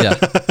 Yeah.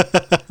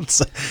 It's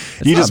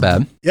not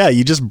bad. Yeah,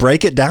 you just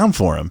break it down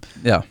for them.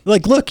 Yeah.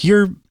 Like, look,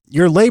 your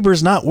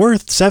labor's not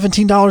worth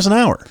 $17 an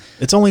hour.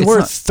 It's only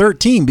worth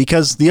 $13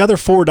 because the other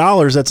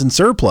 $4 that's in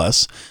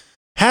surplus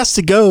has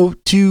to go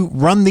to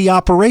run the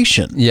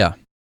operation. Yeah.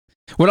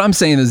 What I'm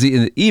saying is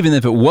even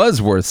if it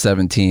was worth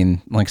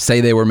 17, like say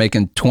they were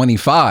making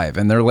 25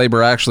 and their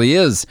labor actually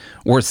is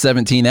worth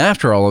 17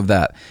 after all of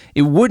that,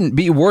 it wouldn't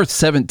be worth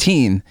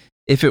 17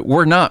 if it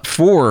were not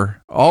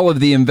for all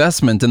of the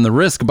investment and the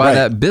risk by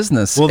that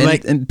business. Well,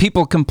 and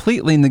people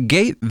completely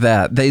negate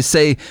that. They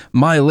say,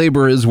 my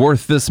labor is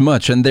worth this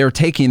much, and they're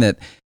taking it.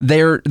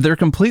 They're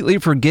completely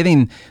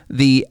forgetting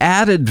the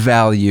added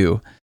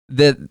value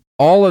that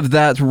all of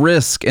that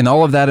risk and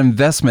all of that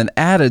investment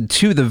added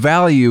to the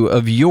value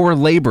of your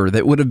labor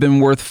that would have been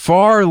worth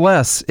far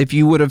less if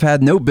you would have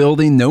had no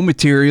building, no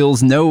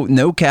materials,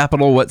 no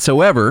capital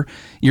whatsoever.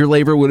 Your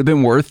labor would have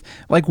been worth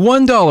like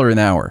 $1 an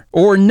hour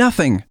or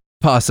nothing.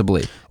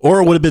 Possibly. Or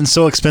it would have been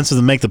so expensive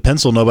to make the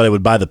pencil, nobody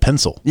would buy the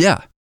pencil.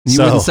 Yeah.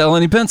 You wouldn't sell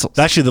any pencils.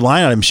 Actually, the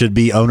line item should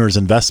be owner's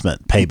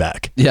investment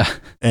payback. Yeah.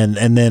 And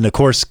then, of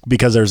course,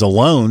 because there's a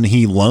loan,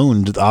 he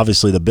loaned,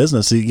 obviously, the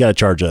business. So you got to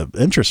charge an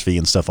interest fee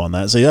and stuff on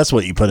that. So that's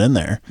what you put in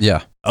there.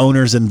 Yeah.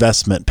 Owner's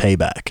investment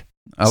payback.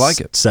 I like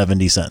it.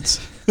 70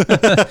 cents.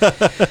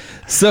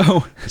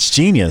 So it's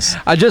genius.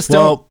 I just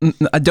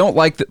don't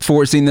like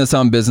forcing this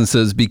on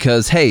businesses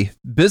because, hey,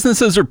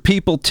 businesses are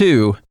people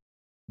too.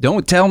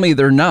 Don't tell me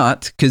they're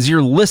not, because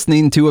you're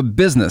listening to a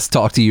business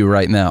talk to you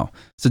right now.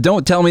 So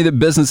don't tell me that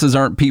businesses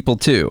aren't people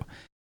too.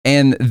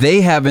 And they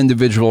have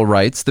individual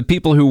rights. The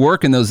people who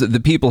work in those, the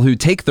people who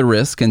take the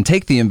risk and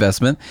take the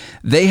investment,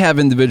 they have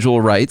individual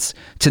rights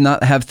to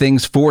not have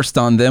things forced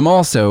on them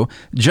also,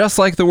 just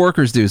like the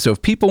workers do. So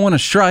if people want to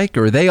strike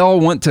or they all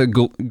want to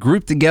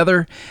group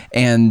together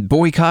and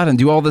boycott and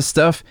do all this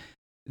stuff,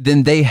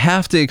 then they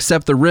have to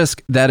accept the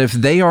risk that if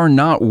they are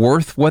not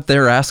worth what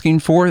they're asking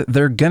for,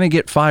 they're going to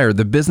get fired.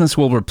 The business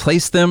will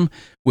replace them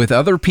with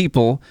other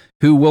people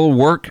who will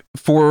work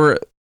for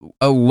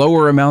a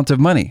lower amount of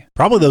money.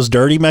 Probably those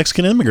dirty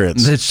Mexican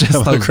immigrants. It's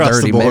just those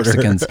dirty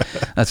Mexicans.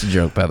 That's a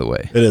joke, by the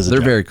way. It is.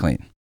 They're very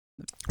clean.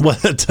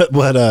 What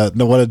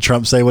did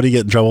Trump say? What did he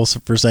get in trouble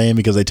for saying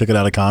because they took it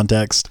out of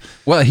context?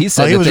 Well, he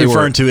said he was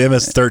referring to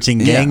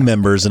MS-13 gang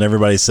members, and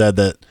everybody said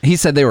that he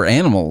said they were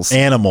animals.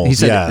 Animals. He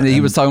said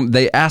he was talking.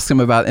 They asked him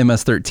about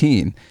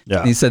MS-13. Yeah,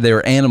 and he said they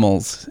were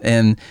animals.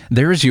 And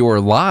there's your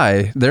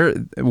lie.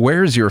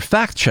 Where's your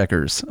fact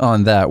checkers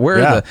on that?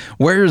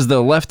 Where's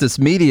the leftist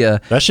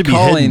media? That should be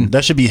hidden.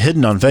 That should be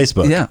hidden on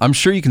Facebook. Yeah, I'm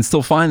sure you can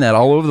still find that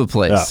all over the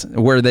place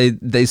where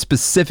they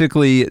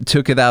specifically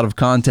took it out of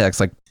context,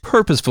 like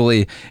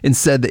purposefully, and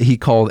said that he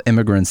called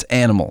immigrants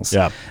animals.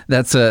 Yeah,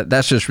 that's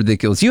just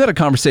ridiculous. You had a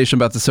conversation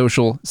about the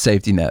social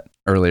safety net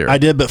earlier. I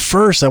did, but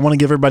first I want to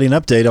give everybody an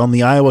update on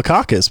the Iowa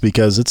caucus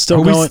because it's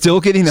still going. We still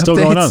getting still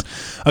updates? Going on.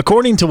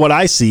 According to what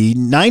I see,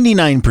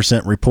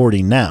 99%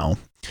 reporting now.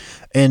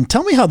 And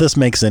tell me how this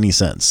makes any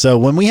sense. So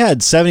when we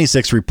had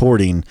 76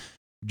 reporting,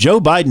 Joe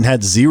Biden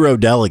had 0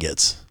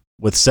 delegates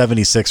with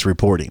 76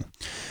 reporting.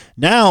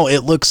 Now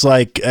it looks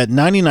like at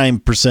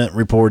 99%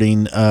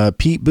 reporting,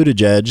 Pete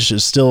Buttigieg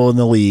is still in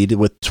the lead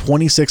with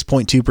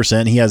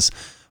 26.2%. He has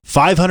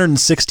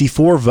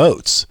 564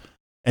 votes,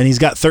 and he's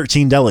got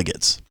 13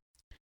 delegates.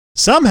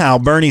 Somehow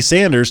Bernie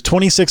Sanders,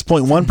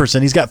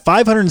 26.1%, he's got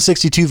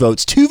 562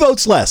 votes, 2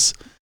 votes less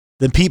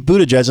than Pete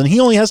Buttigieg, and he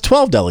only has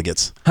 12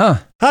 delegates. Huh.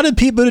 How did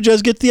Pete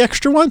Buttigieg get the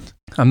extra one?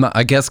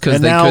 I guess because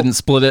they couldn't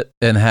split it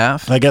in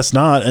half. I guess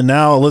not. And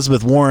now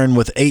Elizabeth Warren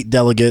with 8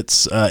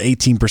 delegates,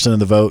 18% of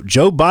the vote.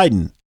 Joe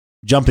Biden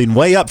jumping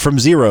way up from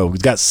 0.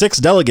 He's got 6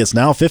 delegates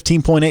now,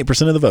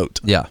 15.8% of the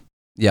vote. Yeah.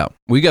 Yeah.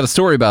 We got a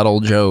story about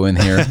old Joe in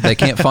here. They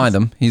can't find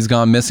him. He's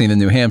gone missing in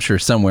New Hampshire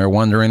somewhere,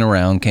 wandering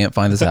around, can't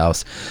find his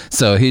house.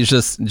 So he's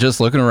just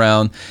looking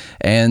around.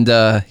 And,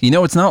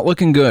 it's not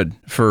looking good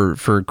for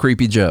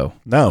Creepy Joe.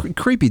 No.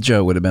 Creepy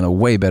Joe would have been a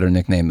way better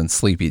nickname than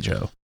Sleepy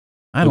Joe.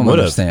 I don't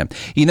understand.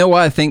 You know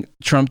why I think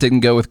Trump didn't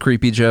go with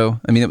Creepy Joe?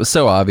 I mean, it was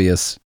so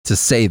obvious to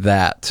say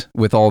that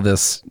with all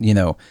this,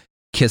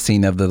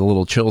 kissing of the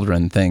little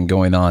children thing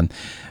going on.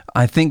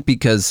 I think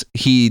because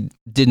he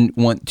didn't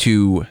want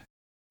to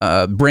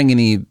bring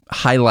any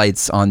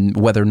highlights on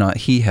whether or not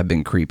he had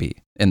been creepy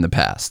in the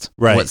past,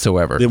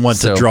 whatsoever. Didn't want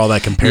to draw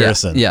that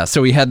comparison. Yeah.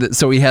 So he had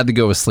to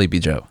go with Sleepy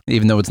Joe,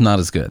 even though it's not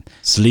as good.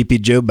 Sleepy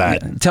Joe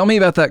Biden. Yeah. Tell me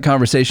about that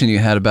conversation you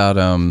had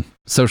about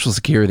Social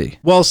Security.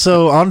 Well,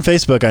 so on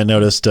Facebook, I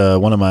noticed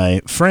one of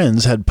my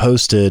friends had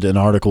posted an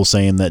article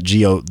saying that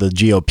the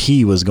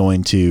GOP was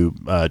going to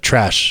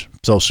trash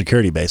Social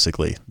Security,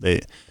 basically.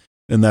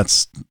 And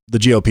that's the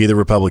GOP, the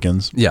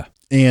Republicans. Yeah.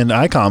 And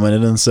I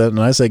commented and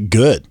I said,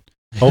 good.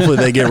 Hopefully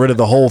they get rid of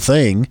the whole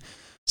thing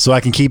so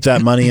I can keep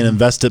that money and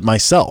invest it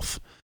myself.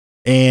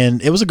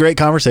 And it was a great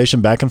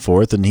conversation back and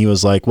forth. And he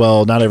was like,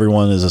 well, not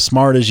everyone is as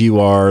smart as you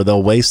are.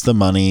 They'll waste the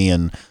money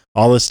and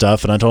all this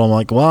stuff. And I told him,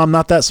 like, well, I'm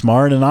not that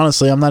smart. And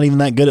honestly, I'm not even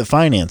that good at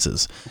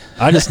finances.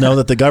 I just know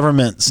that the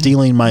government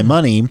stealing my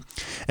money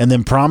and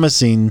then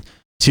promising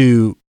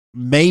to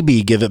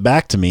maybe give it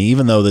back to me,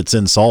 even though it's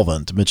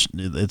insolvent, which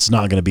it's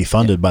not going to be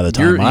funded by the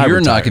time I retire.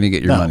 You're not going to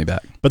get your money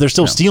back. But they're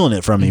still stealing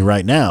it from me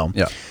right now.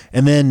 Yeah.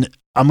 And then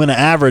I'm going to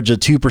average a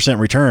 2%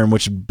 return,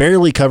 which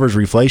barely covers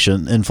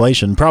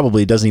inflation,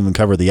 probably doesn't even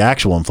cover the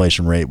actual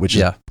inflation rate, which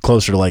is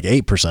closer to like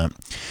 8%.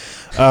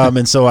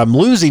 And so I'm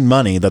losing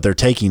money that they're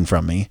taking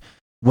from me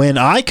when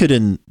I could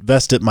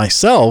invest it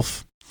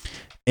myself.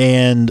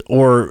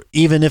 Or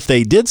even if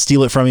they did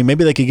steal it from me,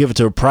 maybe they could give it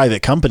to a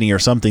private company or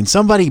something,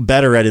 somebody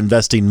better at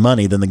investing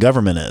money than the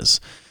government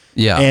is.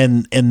 Yeah.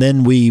 And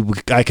then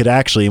I could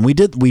actually, and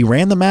we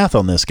ran the math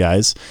on this,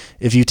 guys.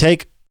 If you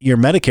take your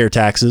Medicare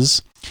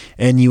taxes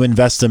and you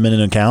invest them in an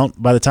account,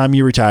 by the time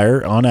you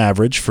retire, on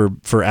average,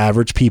 for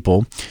average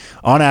people,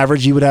 on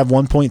average, you would have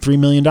 $1.3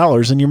 million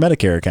in your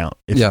Medicare account.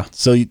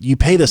 So you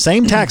pay the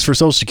same tax for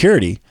Social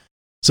Security.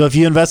 So if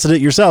you invested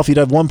it yourself, you'd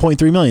have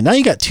 $1.3 million. Now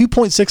you got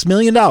 $2.6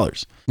 million.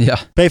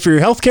 Yeah. Pay for your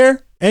health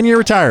care and your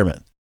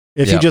retirement.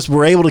 If you just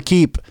were able to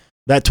keep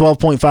that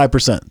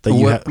 12.5%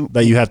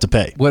 that you have to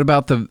pay. What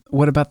about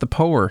the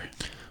poor?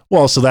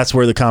 Well, so that's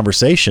where the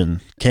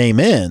conversation came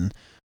in,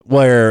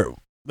 where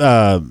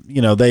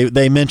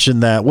they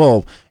mentioned that,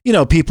 well,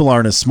 people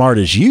aren't as smart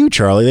as you,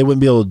 Charlie. They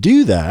wouldn't be able to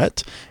do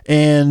that.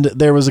 And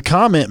there was a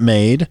comment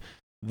made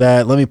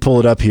that, let me pull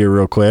it up here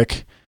real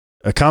quick.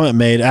 A comment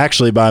made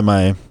actually by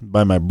my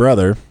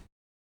brother,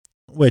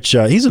 which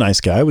he's a nice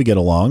guy. We get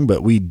along,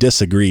 but we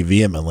disagree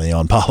vehemently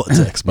on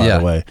politics, by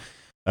the way.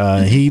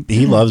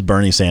 He loves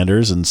Bernie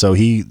Sanders, and so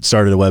he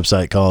started a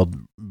website called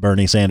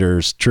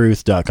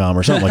BernieSandersTruth.com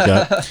or something like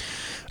that.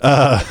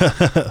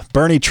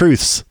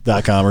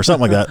 BernieTruths.com or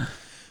something like that.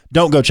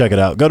 Don't go check it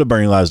out. Go to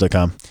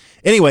BernieLives.com.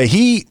 Anyway,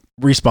 he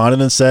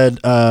responded and said,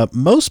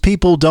 most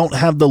people don't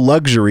have the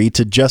luxury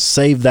to just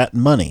save that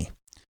money.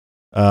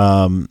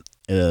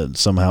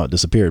 Somehow it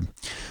disappeared.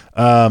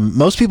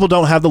 Most people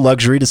don't have the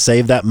luxury to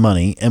save that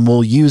money and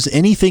will use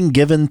anything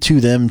given to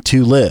them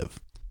to live.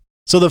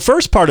 So the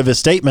first part of his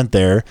statement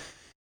there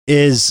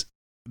is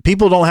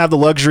people don't have the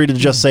luxury to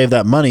just save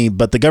that money,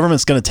 but the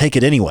government's going to take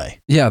it anyway.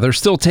 Yeah, they're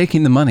still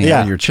taking the money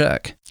out of your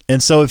check.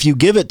 And so if you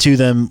give it to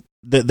them,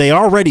 they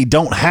already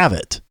don't have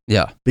it.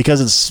 Yeah.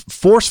 because it's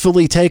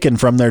forcefully taken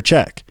from their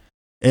check.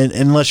 And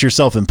unless you're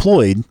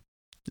self-employed,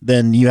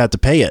 then you have to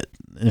pay it.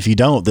 And if you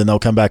don't, then they'll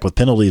come back with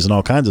penalties and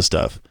all kinds of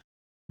stuff.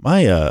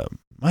 My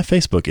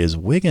Facebook is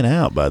wigging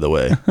out, by the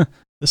way.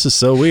 This is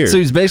so weird. So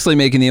he's basically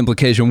making the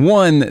implication,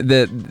 one,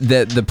 that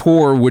the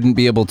poor wouldn't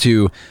be able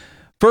to,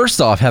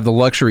 first off, have the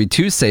luxury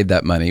to save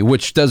that money,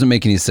 which doesn't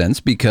make any sense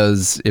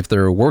because if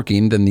they're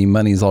working, then the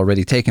money's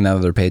already taken out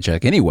of their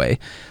paycheck anyway.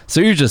 So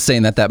you're just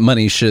saying that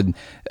money should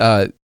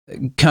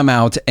come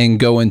out and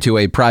go into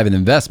a private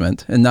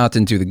investment and not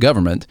into the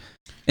government.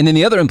 And then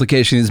the other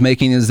implication he's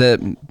making is that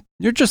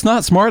you're just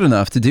not smart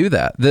enough to do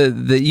that.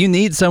 That you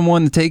need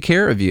someone to take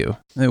care of you.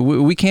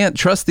 We can't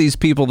trust these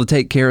people to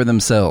take care of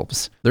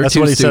themselves. They're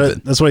too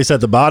stupid. That's what he said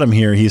at the bottom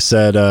here. He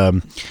said,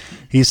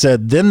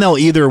 then they'll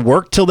either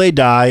work till they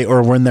die,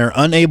 or when they're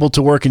unable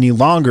to work any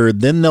longer,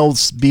 then they'll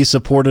be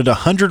supported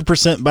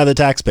 100% by the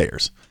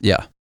taxpayers.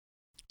 Yeah.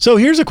 So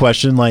here's a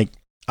question. Like,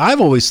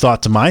 I've always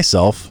thought to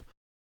myself,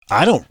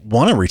 I don't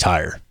want to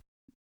retire.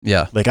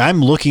 Yeah. Like,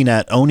 I'm looking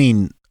at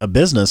owning a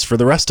business for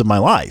the rest of my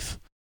life.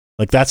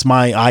 Like, that's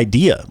my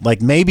idea.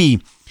 Like, maybe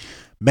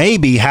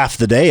half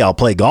the day I'll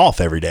play golf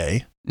every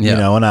day, yeah. you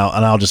know, and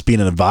I'll just be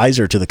an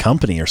advisor to the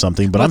company or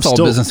something. But that's all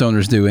business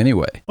owners do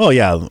anyway. Oh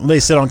yeah, they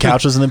sit on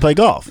couches and then play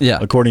golf. Yeah.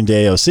 According to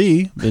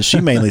AOC,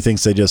 she mainly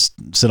thinks they just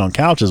sit on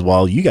couches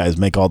while you guys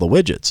make all the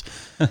widgets.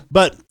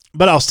 But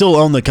I'll still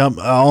own the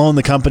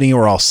company,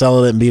 or I'll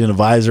sell it and be an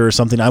advisor or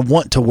something. I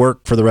want to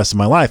work for the rest of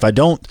my life. I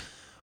don't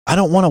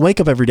want to wake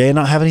up every day and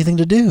not have anything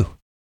to do.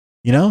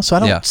 You know, so I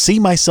don't see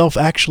myself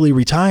actually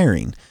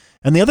retiring.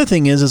 And the other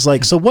thing is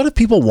like, so what if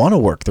people want to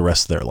work the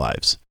rest of their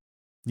lives?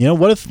 You know,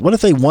 what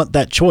if they want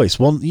that choice?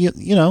 Well,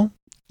 you know,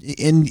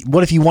 and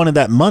what if you wanted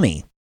that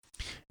money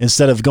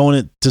instead of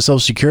going to Social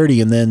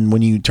Security and then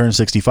when you turn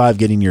 65,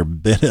 getting your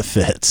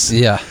benefits?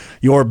 Yeah.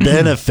 Your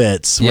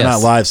benefits. We're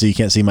not live, so you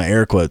can't see my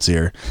air quotes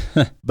here.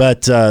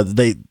 But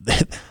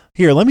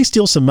here, let me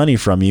steal some money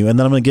from you, and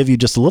then I'm going to give you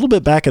just a little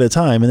bit back at a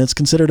time, and it's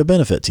considered a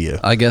benefit to you.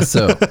 I guess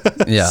so.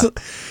 Yeah. So,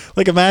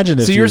 like, imagine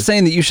if you're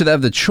saying that you should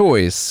have the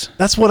choice.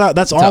 That's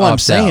all I'm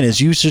saying is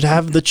you should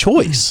have the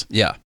choice.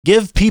 Yeah.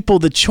 Give people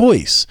the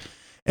choice.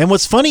 And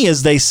what's funny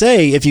is they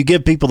say if you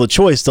give people the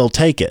choice, they'll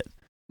take it,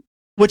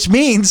 which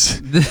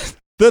means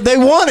that they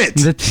want it.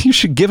 That you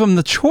should give them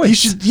the choice.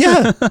 You should,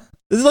 yeah.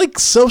 It's like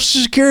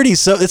Social Security.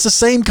 So it's the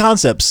same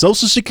concept.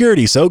 Social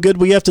Security, so good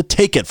we have to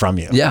take it from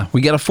you. Yeah,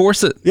 we got to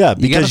force it. Yeah,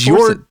 because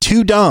you're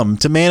too dumb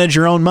to manage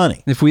your own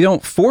money. If we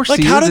don't force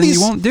you, then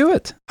you won't do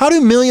it. How do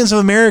millions of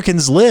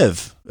Americans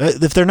live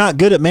if they're not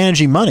good at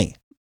managing money?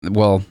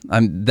 Well,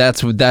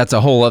 that's a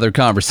whole other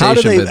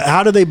conversation.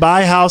 How do they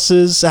buy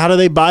houses? How do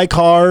they buy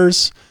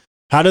cars?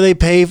 How do they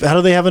pay? How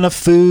do they have enough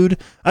food?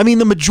 I mean,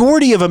 the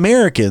majority of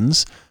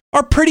Americans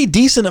are pretty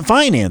decent at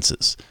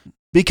finances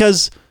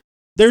because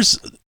there's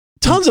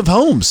tons of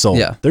homes sold.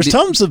 Yeah. There's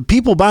tons of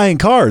people buying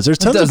cars. There's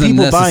tons of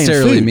people buying food. Doesn't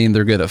necessarily mean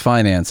they're good at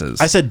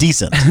finances. I said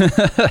decent.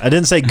 I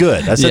didn't say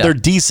good. I said they're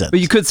decent. But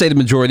you could say the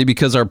majority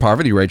because our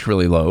poverty rate's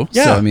really low.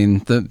 Yeah. So, I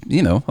mean,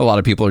 a lot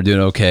of people are doing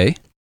okay.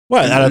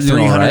 Well, out of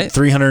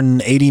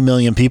 380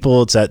 million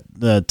people, it's at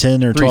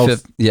 10 or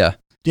 12. Yeah.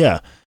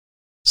 Yeah.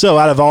 So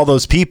out of all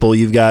those people,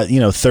 you've got,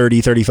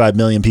 30, 35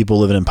 million people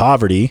living in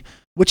poverty,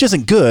 which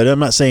isn't good. I'm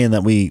not saying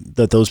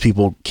that those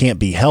people can't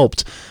be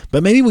helped,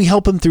 but maybe we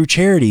help them through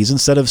charities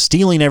instead of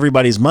stealing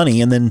everybody's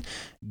money and then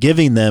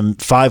giving them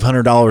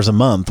 $500 a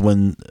month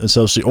when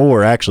Social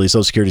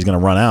Security is going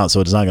to run out,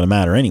 so it's not going to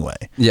matter anyway.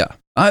 Yeah.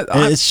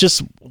 It's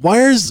just,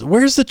 where's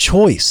the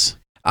choice?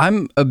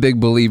 I'm a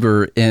big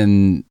believer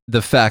in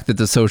the fact that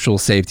the social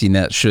safety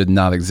net should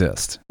not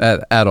exist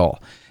at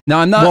all. Now,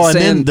 I'm not saying...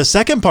 and then the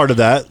second part of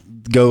that,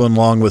 going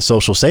along with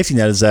social safety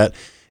net, is that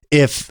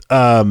if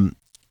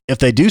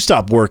they do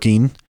stop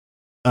working,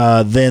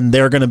 then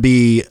they're going to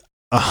be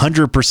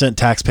 100%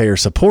 taxpayer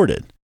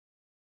supported.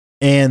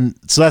 And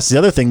so that's the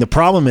other thing. The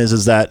problem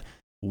is that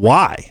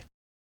why?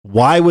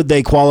 Why would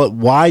they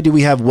why do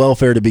we have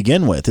welfare to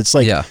begin with? It's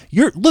like,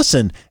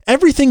 listen,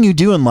 everything you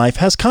do in life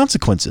has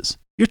consequences.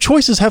 Your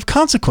choices have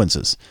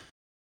consequences.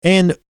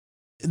 And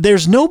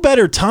there's no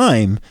better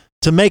time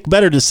to make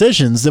better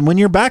decisions than when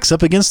your back's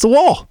up against the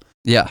wall.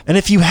 Yeah. And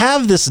if you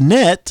have this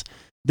net,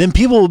 then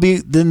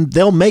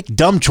they'll make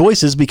dumb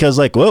choices because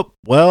I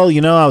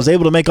was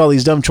able to make all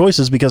these dumb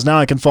choices because now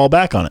I can fall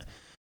back on it.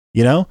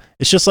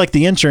 It's just like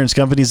the insurance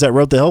companies that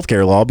wrote the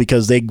healthcare law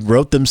because they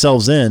wrote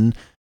themselves in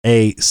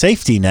a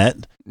safety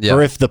net. Yeah.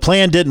 Or if the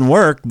plan didn't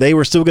work, they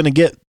were still going to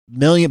get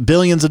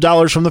billions of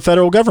dollars from the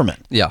federal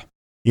government. Yeah.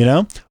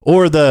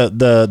 Or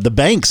the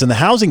banks and the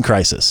housing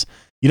crisis.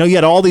 You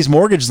had all these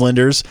mortgage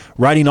lenders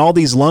writing all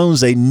these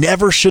loans they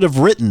never should have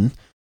written.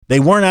 They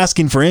weren't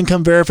asking for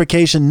income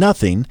verification,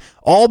 nothing,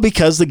 all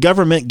because the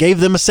government gave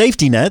them a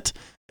safety net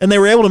and they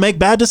were able to make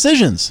bad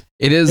decisions.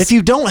 It is. If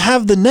you don't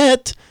have the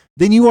net,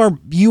 then you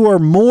are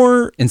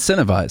more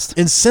incentivized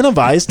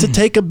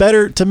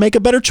to make a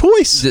better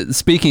choice.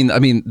 Speaking,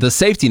 the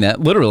safety net,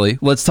 literally,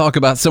 let's talk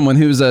about someone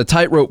who's a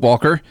tightrope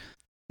walker.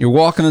 You're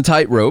walking a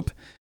tightrope.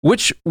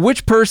 Which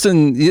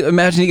person,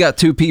 imagine you got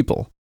two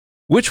people.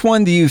 Which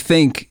one do you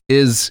think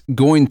is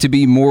going to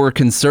be more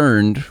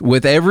concerned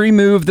with every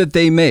move that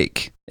they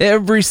make?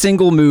 Every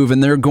single move,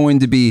 and they're going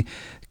to be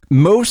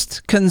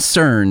most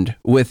concerned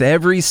with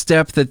every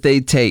step that they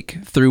take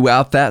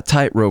throughout that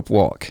tightrope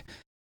walk.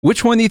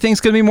 Which one do you think is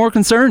going to be more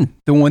concerned?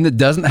 The one that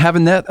doesn't have a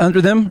net under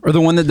them or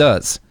the one that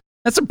does?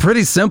 That's a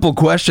pretty simple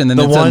question, and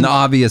it's an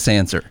obvious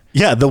answer.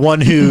 Yeah, the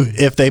one who,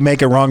 if they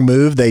make a wrong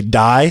move, they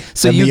die,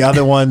 and the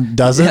other one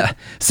doesn't. Yeah.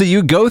 So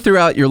you go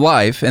throughout your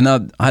life, and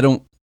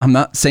I'm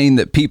not saying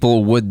that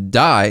people would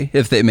die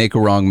if they make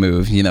a wrong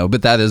move,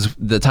 but that is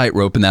the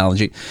tightrope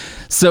analogy.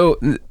 So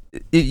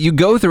you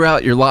go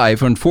throughout your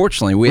life.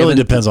 Unfortunately, it really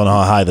depends on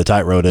how high the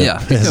tightrope is.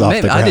 Off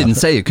the ground. I didn't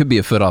say it could be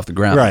a foot off the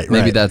ground. Right.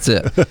 Maybe that's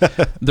it.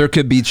 There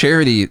could be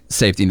charity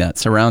safety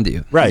nets around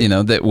you. Right.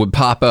 That would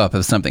pop up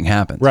if something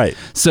happens. Right.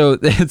 So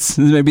it's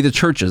maybe the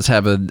churches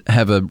have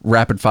a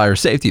rapid fire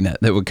safety net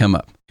that would come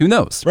up. Who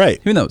knows?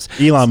 Right. Who knows?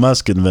 Elon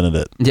Musk invented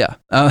it. Yeah.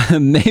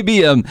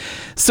 Maybe.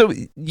 So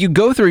you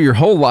go through your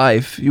whole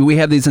life. We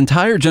have these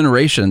entire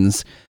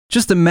generations.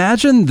 Just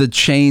imagine the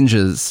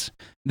changes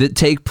that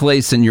take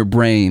place in your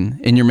brain,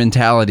 in your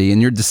mentality,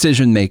 in your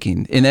decision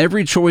making, in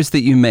every choice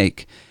that you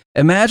make.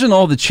 Imagine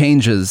all the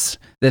changes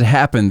that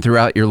happen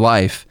throughout your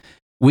life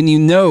when you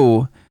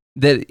know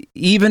that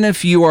even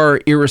if you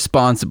are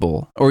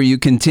irresponsible or you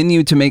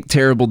continue to make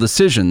terrible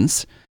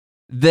decisions,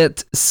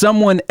 that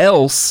someone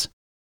else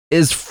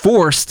is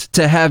forced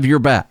to have your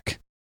back.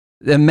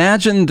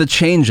 Imagine the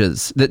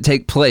changes that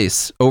take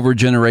place over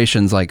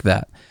generations like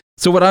that.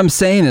 So what I'm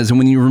saying is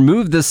when you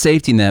remove this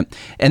safety net,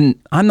 and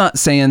I'm not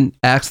saying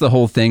axe the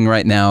whole thing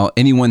right now,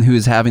 anyone who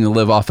is having to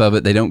live off of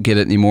it, they don't get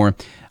it anymore.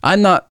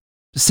 I'm not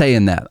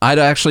saying that. I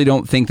actually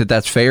don't think that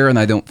that's fair, and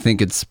I don't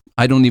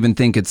even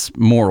think it's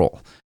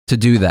moral to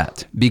do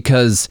that,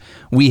 because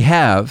we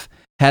have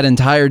had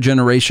entire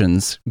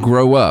generations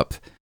grow up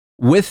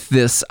with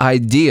this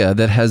idea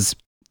that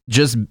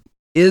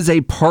is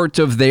a part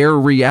of their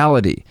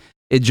reality.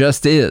 It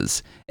just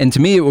is. And to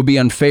me, it would be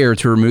unfair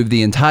to remove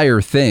the entire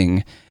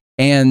thing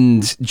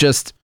and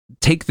just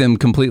take them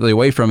completely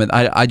away from it.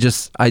 I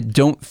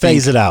don't think,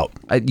 phase it out.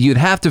 You'd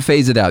have to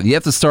phase it out. You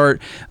have to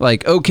start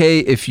like, okay,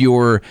 if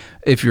you're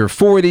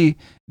 40,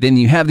 then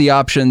you have the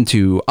option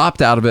to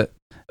opt out of it.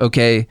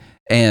 Okay.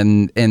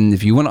 And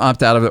if you want to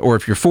opt out of it, or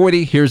if you're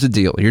 40, here's the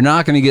deal. You're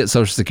not going to get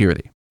Social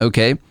Security.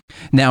 Okay.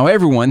 Now,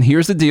 everyone,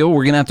 here's the deal.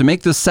 We're going to have to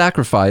make this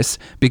sacrifice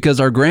because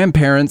our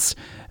grandparents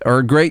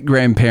or great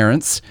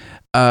grandparents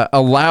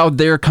allowed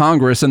their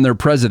Congress and their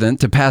president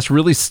to pass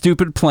really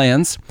stupid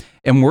plans,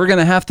 and we're going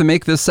to have to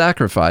make this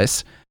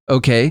sacrifice.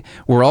 Okay,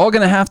 we're all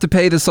going to have to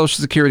pay the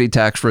Social Security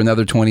tax for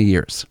another 20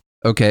 years.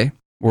 Okay,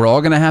 we're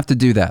all going to have to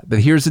do that. But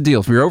here's the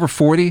deal: if you're over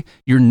 40,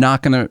 you're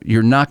not going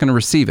to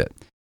receive it.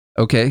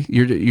 Okay,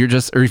 you're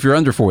just, or if you're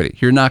under 40,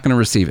 you're not going to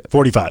receive it.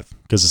 45,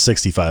 because it's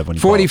 65 when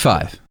you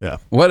 45. Yeah.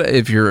 What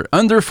if you're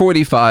under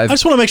 45? I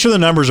just want to make sure the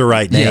numbers are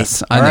right, Nate.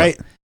 Yes, all right.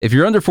 If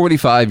you're under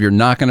 45, you're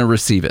not going to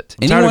receive it.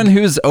 Anyone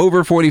who's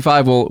over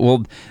 45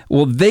 will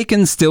they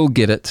can still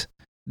get it.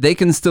 They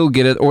can still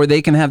get it, or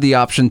they can have the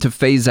option to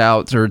phase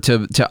out or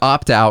to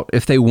opt out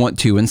if they want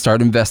to and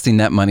start investing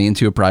that money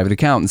into a private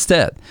account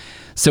instead.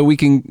 So we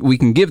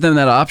can give them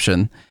that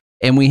option,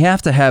 and we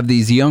have to have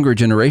these younger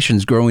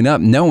generations growing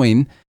up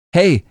knowing,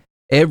 hey,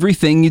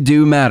 everything you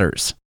do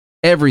matters.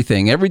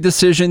 Everything, every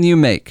decision you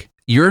make.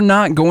 You're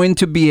not going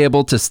to be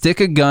able to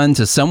stick a gun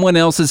to someone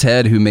else's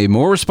head who made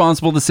more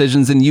responsible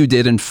decisions than you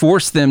did and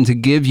force them to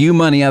give you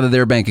money out of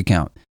their bank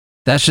account.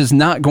 That's just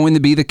not going to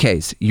be the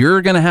case.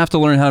 You're going to have to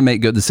learn how to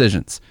make good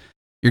decisions.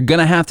 You're going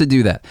to have to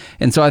do that.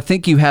 And so I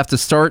think you have to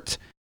start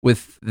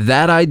with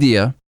that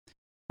idea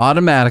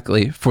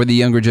automatically for the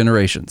younger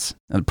generations.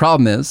 And the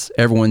problem is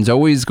everyone's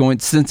always going,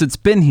 since it's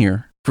been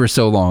here for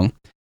so long,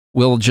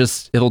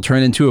 it'll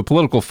turn into a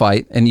political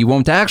fight, and you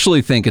won't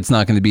actually think it's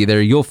not going to be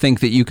there. You'll think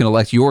that you can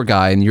elect your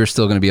guy and you're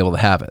still going to be able to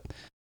have it.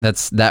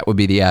 That would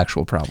be the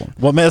actual problem.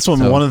 Well, man, that's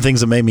one of the things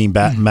that made me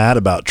mad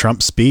about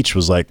Trump's speech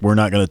was like, we're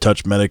not going to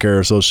touch Medicare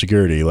or Social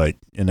Security,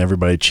 and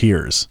everybody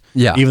cheers.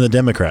 Yeah. Even the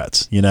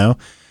Democrats, And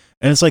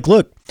it's like,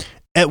 look,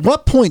 at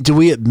what point do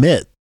we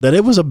admit that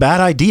it was a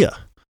bad idea?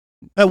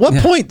 At what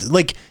point,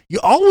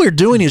 all we're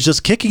doing is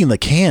just kicking the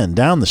can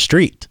down the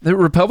street. The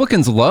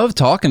Republicans love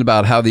talking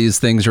about how these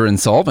things are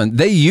insolvent.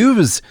 They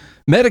use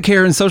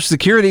Medicare and Social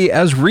Security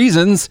as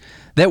reasons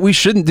that we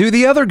shouldn't do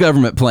the other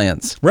government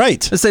plans.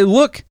 Right. They say,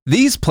 look,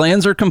 these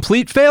plans are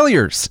complete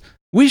failures.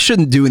 We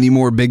shouldn't do any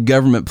more big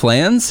government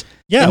plans.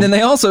 Yeah. And then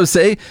they also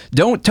say,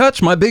 don't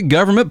touch my big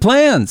government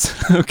plans.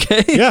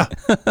 Okay. Yeah.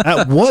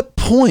 At what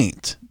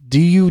point do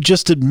you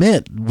just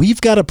admit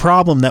we've got a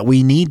problem that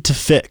we need to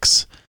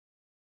fix?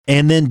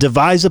 And then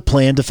devise a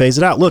plan to phase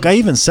it out. Look, I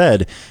even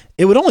said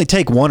it would only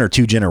take 1 or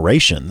 2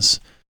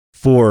 generations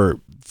for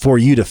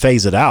you to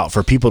phase it out,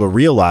 for people to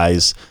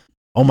realize,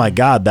 oh my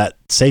God, that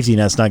safety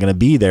net's not going to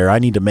be there. I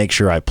need to make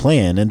sure I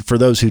plan. And for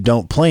those who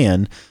don't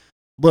plan,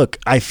 look,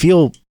 I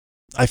feel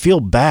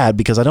bad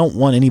because I don't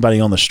want anybody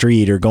on the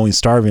street or going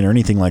starving or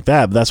anything like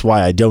that. But that's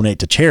why I donate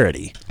to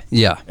charity.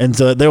 Yeah. And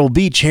so there will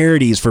be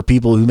charities for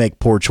people who make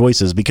poor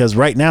choices, because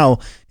right now,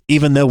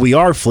 even though we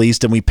are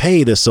fleeced and we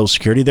pay this Social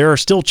Security, there are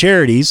still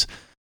charities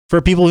for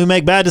people who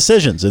make bad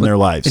decisions in their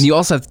lives. And you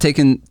also have to take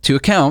into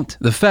account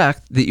the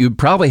fact that you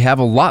probably have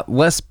a lot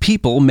less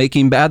people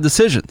making bad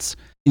decisions.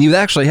 And you'd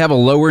actually have a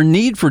lower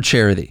need for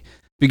charity,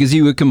 because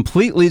you would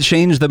completely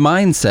change the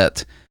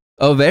mindset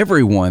of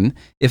everyone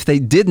if they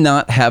did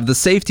not have the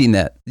safety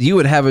net. You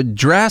would have a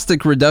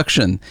drastic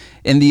reduction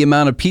in the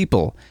amount of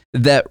people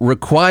that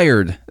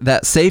required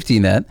that safety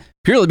net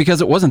purely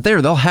because it wasn't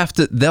there. They'll have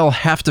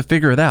to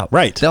figure it out.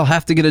 Right. They'll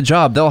have to get a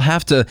job. They'll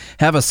have to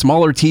have a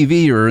smaller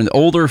TV or an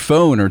older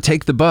phone or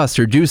take the bus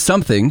or do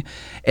something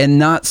and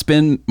not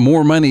spend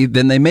more money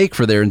than they make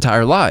for their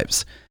entire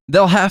lives.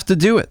 They'll have to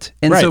do it.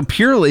 And so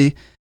purely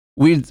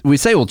we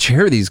say, well,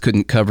 charities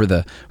couldn't cover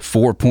the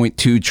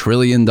 $4.2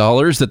 trillion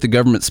that the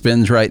government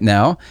spends right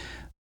now.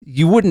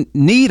 You wouldn't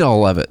need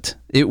all of it.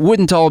 It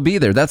wouldn't all be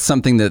there. That's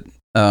something that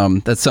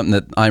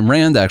Ayn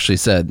Rand actually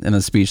said in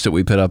a speech that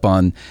we put up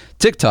on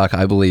TikTok,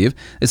 I believe.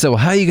 They said, well,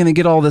 how are you going to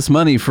get all this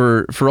money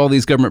for all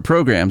these government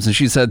programs? And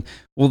she said,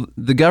 well,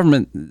 the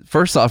government,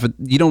 first off,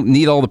 you don't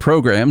need all the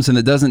programs, and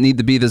it doesn't need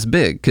to be this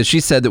big. Because she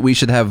said that we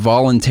should have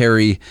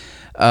voluntary,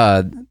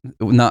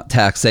 not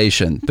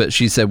taxation, but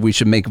she said we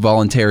should make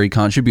voluntary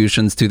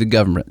contributions to the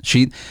government.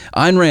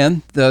 Ayn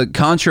Rand,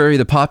 contrary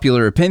to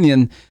popular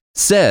opinion,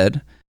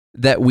 said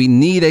that we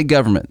need a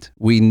government.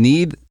 We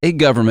need a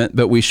government,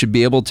 but we should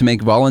be able to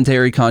make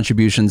voluntary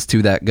contributions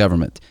to that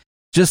government.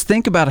 Just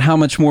think about how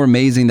much more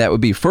amazing that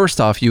would be.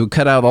 First off, you would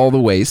cut out all the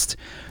waste.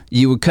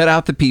 You would cut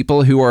out the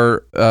people who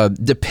are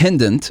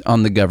dependent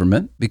on the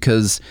government,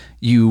 because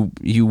you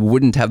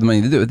wouldn't have the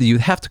money to do it.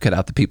 You'd have to cut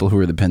out the people who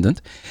are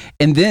dependent.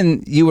 And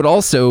then you would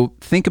also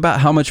think about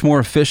how much more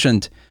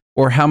efficient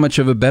or how much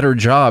of a better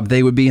job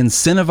they would be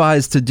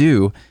incentivized to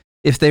do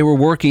if they were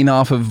working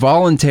off of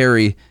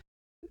voluntary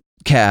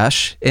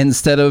cash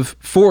instead of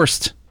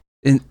forced,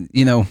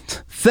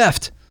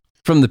 theft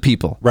from the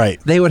people. Right.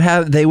 They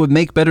would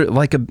make better,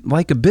 like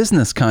a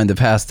business kind of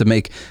has to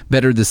make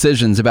better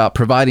decisions about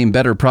providing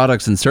better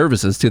products and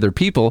services to their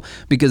people,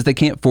 because they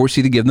can't force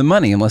you to give them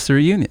money unless they're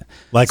a union.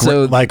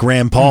 Like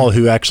Rand Paul,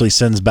 who actually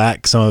sends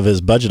back some of his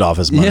budget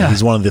office money. Yeah.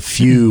 He's one of the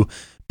few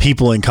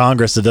people in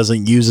Congress that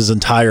doesn't use his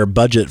entire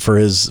budget for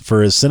his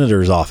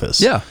senator's office.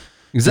 Yeah,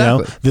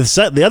 exactly.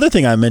 The other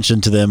thing I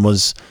mentioned to them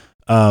was,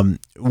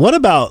 what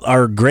about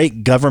our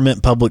great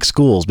government public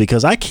schools?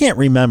 Because I can't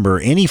remember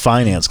any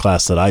finance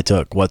class that I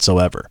took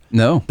whatsoever.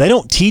 No. They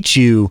don't teach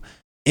you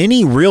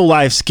any real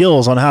life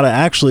skills on how to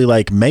actually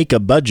make a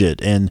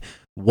budget and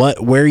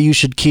where you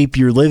should keep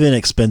your living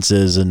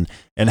expenses and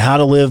how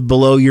to live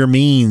below your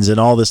means and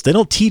all this. They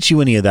don't teach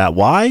you any of that.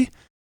 Why?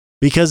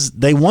 Because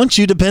they want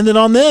you dependent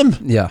on them.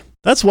 Yeah.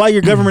 That's why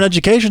your government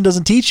education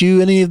doesn't teach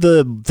you any of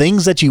the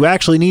things that you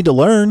actually need to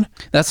learn.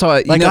 That's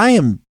why I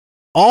am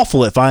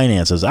awful at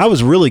finances. I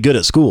was really good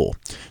at school.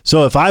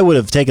 So if I would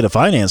have taken a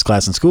finance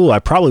class in school, I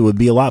probably would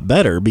be a lot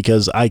better,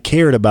 because I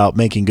cared about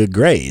making good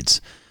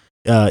grades.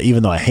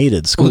 Even though I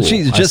hated school, well,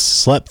 geez, I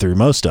slept through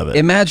most of it.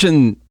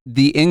 Imagine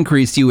the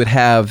increase you would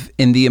have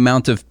in the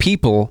amount of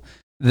people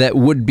that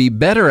would be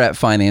better at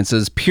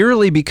finances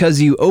purely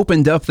because you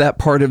opened up that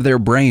part of their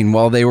brain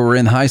while they were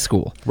in high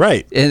school.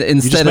 Right.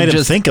 Instead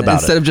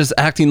of just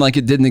acting like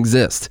it didn't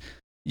exist.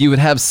 You would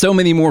have so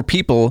many more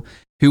people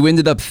who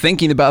ended up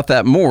thinking about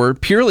that more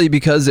purely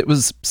because it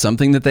was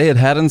something that they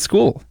had in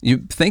school. You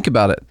think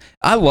about it.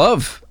 I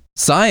love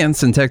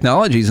science and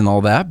technologies and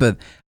all that, but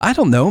I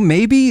don't know,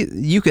 maybe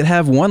you could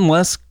have one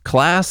less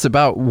class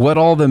about what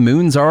all the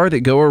moons are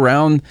that go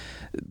around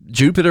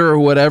Jupiter or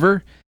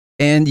whatever,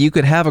 and you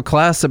could have a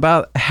class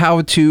about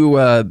how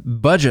to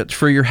budget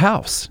for your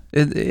house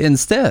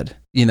instead.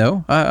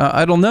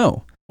 I don't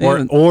know.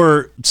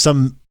 Or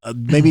some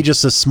maybe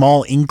just a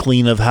small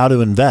inkling of how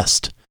to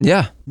invest.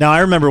 Yeah. Now,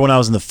 I remember when I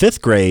was in the 5th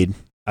grade,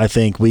 I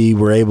think we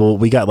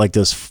got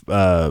this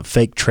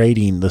fake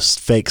trading, this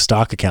fake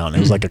stock account. It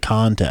was like a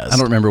contest. I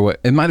don't remember what,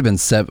 it might've been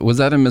 7. Was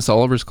that in Miss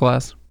Oliver's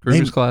class?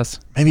 Gruber's class?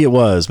 Maybe it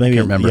was. Maybe, I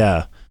can't remember.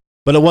 Yeah.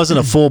 But it wasn't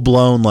a full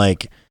blown,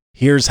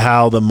 here's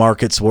how the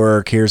markets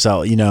work. Here's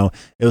how, it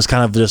was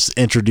kind of just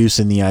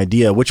introducing the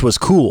idea, which was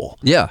cool.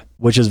 Yeah.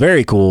 Which is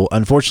very cool.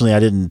 Unfortunately, I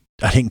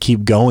didn't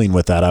keep going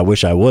with that. I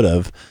wish I would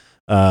have.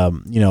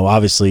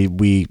 Obviously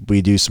we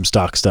do some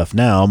stock stuff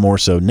now, more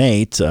so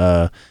Nate,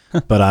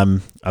 but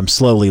I'm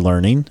slowly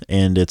learning,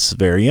 and it's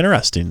very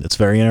interesting. It's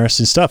very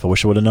interesting stuff. I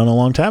wish I would have known a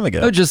long time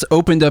ago. It just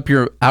opened up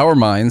our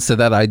minds to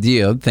that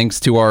idea, thanks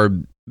to our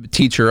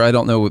teacher. I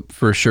don't know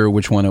for sure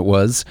which one it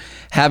was,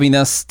 having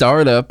us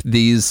start up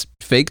these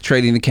fake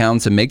trading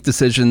accounts and make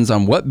decisions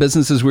on what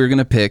businesses we were going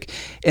to pick,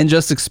 and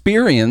just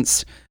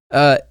experience,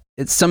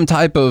 it's some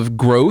type of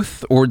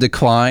growth or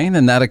decline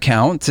in that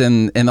account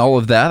and all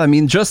of that. I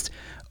mean, just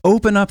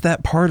open up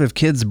that part of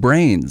kids'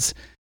 brains.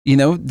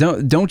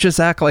 Don't just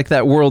act like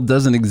that world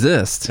doesn't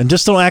exist. And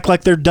just don't act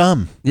like they're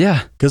dumb.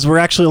 Yeah. Because we're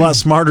actually a lot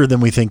smarter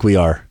than we think we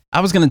are.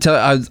 I was going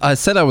to I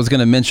said I was going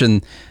to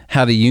mention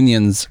how the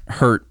unions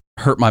hurt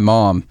my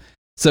mom.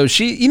 So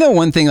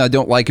one thing I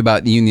don't like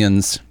about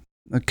unions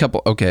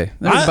Okay.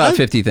 There's about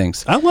 50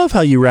 things. I love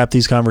how you wrap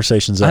these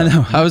conversations up. I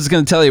know. I was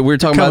going to tell you, we're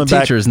talking about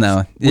teachers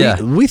now.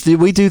 Yeah. We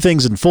do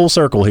things in full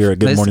circle here at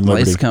Good Morning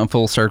Liberty. Nice to come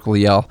full circle,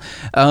 y'all.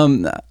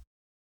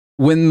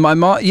 When my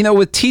mom,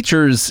 with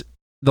teachers,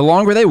 the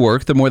longer they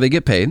work, the more they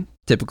get paid,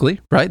 typically,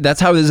 right? That's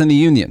how it is in the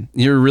union.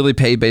 You're really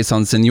paid based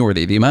on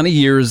seniority, the amount of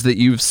years that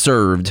you've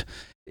served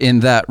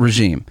in that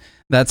regime.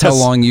 That's how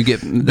long you get.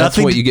 That's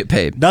what you get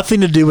paid.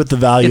 Nothing to do with the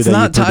value. It's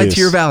not tied to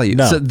your value.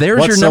 No, so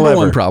there's your number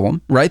one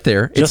problem right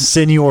there. Just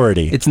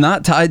seniority. It's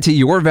not tied to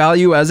your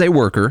value as a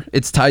worker.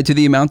 It's tied to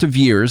the amount of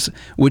years.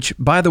 Which,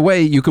 by the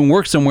way, you can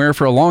work somewhere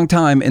for a long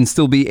time and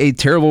still be a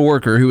terrible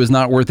worker who is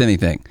not worth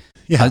anything.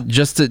 Yeah.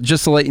 Just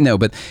to let you know.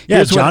 But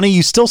yeah, Johnny,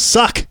 you still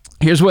suck.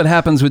 Here's what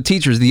happens with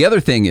teachers. The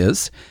other thing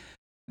is,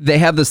 they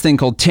have this thing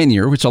called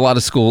tenure, which a lot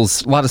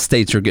of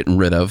states are getting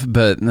rid of,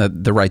 but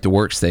the right to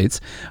work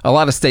states, a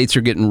lot of states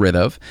are getting rid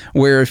of,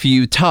 where if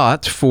you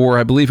taught for,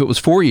 I believe it was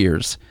 4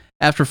 years,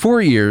 after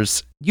 4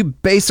 years, you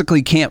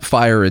basically can't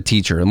fire a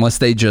teacher unless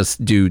they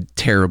just do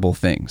terrible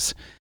things.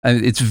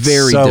 It's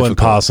very difficult.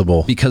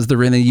 Impossible. Because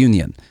they're in a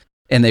union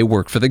and they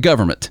work for the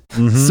government.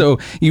 Mm-hmm. So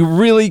you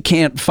really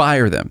can't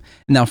fire them.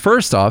 Now,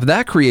 first off,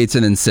 that creates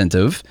an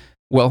incentive.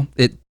 Well,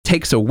 it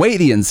takes away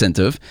the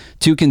incentive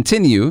to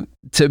continue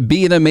to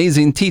be an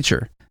amazing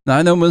teacher. Now,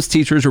 I know most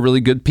teachers are really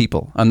good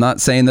people. I'm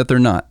not saying that they're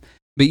not.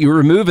 But you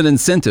remove an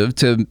incentive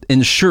to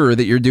ensure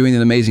that you're doing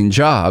an amazing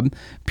job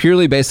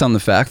purely based on the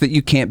fact that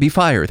you can't be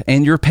fired.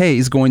 And your pay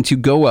is going to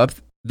go up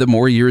the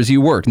more years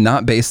you work,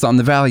 not based on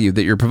the value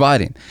that you're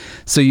providing.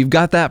 So you've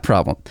got that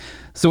problem.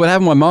 So what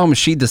happened with my mom was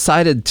she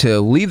decided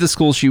to leave the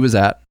school she was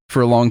at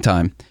for a long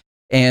time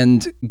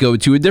and go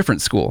to a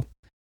different school.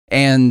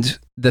 And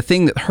the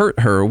thing that hurt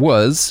her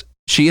was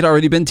she had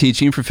already been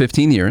teaching for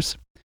 15 years.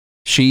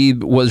 She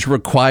was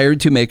required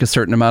to make a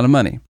certain amount of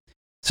money.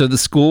 So the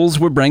schools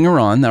would bring her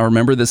on. Now,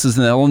 remember, this is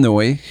in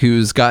Illinois,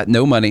 who's got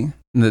no money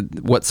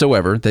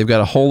whatsoever. They've got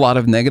a whole lot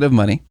of negative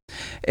money.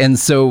 And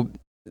so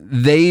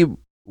they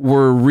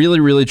were really,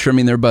 really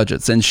trimming their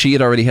budgets. And she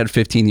had already had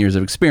 15 years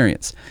of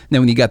experience. Now,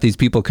 when you got these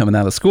people coming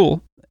out of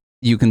school,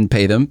 you can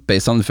pay them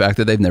based on the fact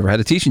that they've never had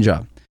a teaching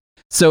job.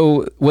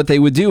 So what they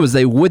would do is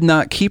they would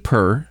not keep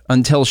her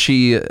until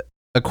she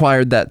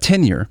acquired that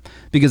tenure,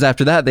 because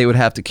after that, they would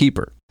have to keep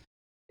her.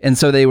 And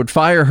so they would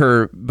fire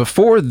her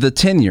before the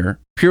tenure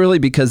purely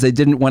because they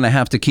didn't want to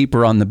have to keep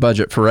her on the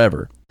budget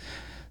forever.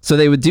 So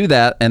they would do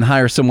that and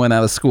hire someone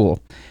out of school.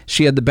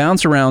 She had to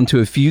bounce around to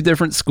a few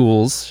different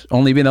schools,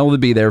 only being able to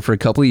be there for a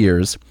couple of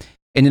years,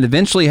 and it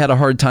eventually had a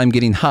hard time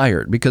getting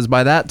hired because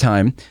by that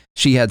time,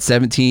 she had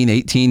 17,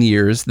 18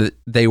 years that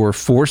they were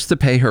forced to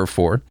pay her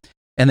for.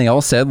 And they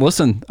all said,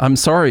 listen, I'm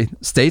sorry,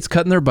 state's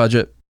cutting their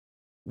budget.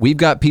 We've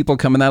got people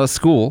coming out of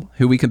school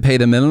who we can pay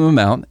the minimum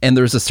amount, and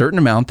there's a certain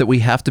amount that we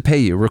have to pay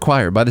you,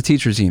 required by the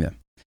teachers union.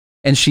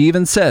 And she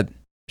even said,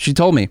 she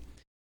told me,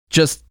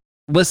 just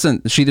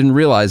listen, she didn't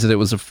realize that it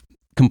was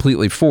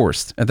completely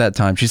forced at that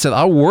time. She said,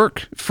 I'll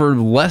work for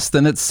less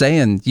than it's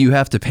saying you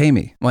have to pay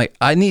me. Like,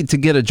 I need to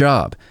get a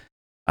job.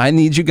 I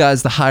need you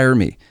guys to hire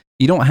me.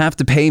 You don't have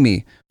to pay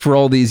me for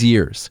all these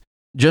years.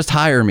 Just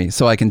hire me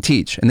so I can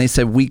teach. And they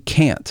said, we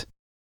can't.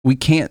 We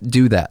can't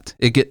do that.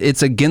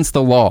 It's against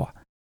the law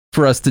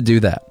for us to do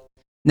that.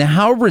 Now,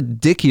 how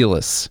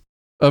ridiculous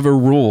of a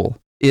rule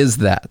is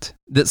that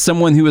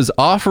someone who is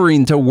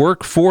offering to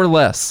work for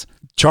less,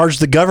 charge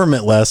the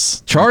government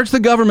less.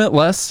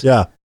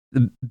 Yeah.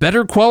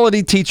 Better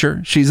quality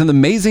teacher. She's an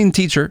amazing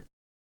teacher.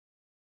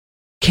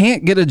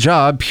 Can't get a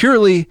job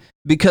purely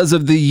because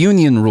of the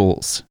union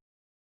rules.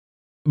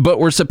 But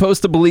we're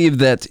supposed to believe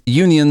that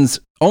unions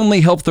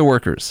only help the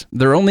workers.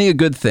 They're only a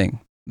good thing.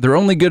 They're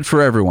only good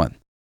for everyone.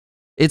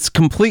 It's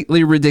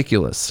completely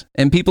ridiculous.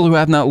 And people who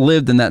have not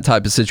lived in that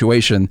type of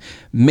situation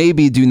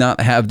maybe do not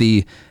have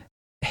the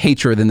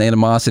hatred and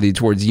animosity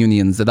towards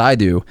unions that I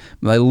do.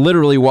 I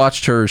literally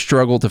watched her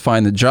struggle to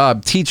find a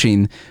job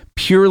teaching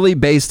purely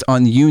based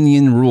on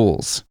union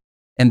rules.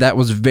 And that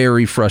was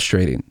very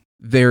frustrating.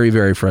 Very,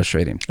 very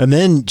frustrating. And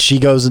then she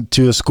goes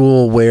to a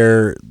school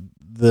where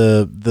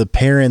the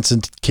parents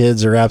and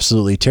kids are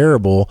absolutely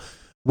terrible,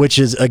 which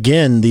is,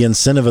 again, the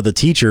incentive of the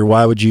teacher.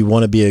 Why would you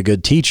want to be a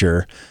good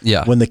teacher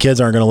when the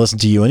kids aren't going to listen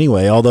to you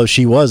anyway? Although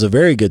she was a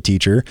very good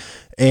teacher,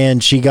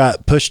 and she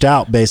got pushed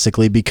out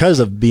basically because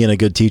of being a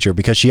good teacher,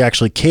 because she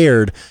actually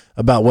cared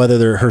about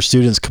whether her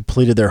students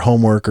completed their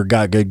homework or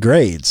got good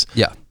grades.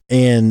 Yeah.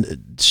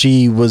 And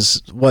she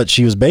was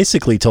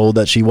basically told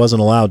that she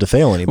wasn't allowed to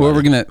fail anybody.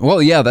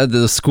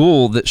 The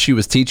school that she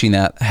was teaching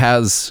at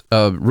has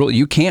a rule.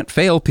 You can't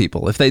fail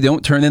people if they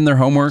don't turn in their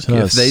homework.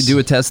 If they do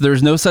a test,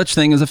 there's no such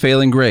thing as a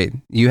failing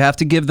grade. You have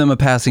to give them a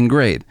passing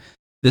grade.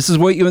 This is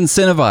what you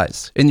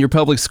incentivize in your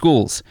public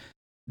schools.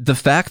 The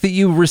fact that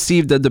you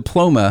received a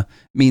diploma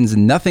means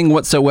nothing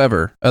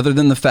whatsoever other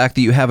than the fact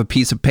that you have a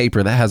piece of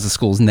paper that has the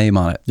school's name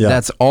on it. Yeah.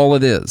 That's all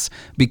it is,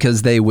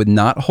 because they would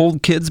not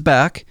hold kids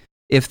back.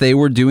 If they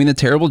were doing a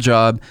terrible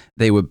job,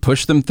 they would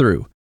push them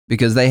through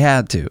because they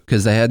had to,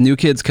 because they had new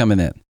kids coming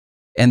in.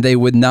 and they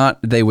would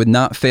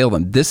not fail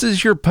them. This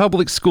is your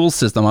public school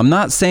system. I'm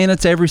not saying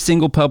it's every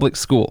single public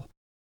school,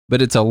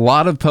 but it's a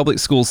lot of public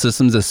school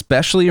systems,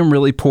 especially in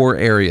really poor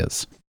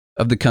areas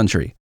of the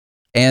country.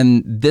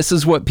 And this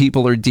is what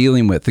people are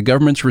dealing with. The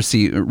government's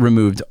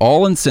removed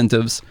all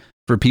incentives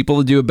for people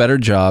to do a better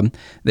job.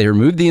 They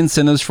removed the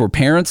incentives for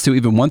parents to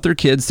even want their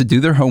kids to do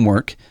their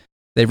homework.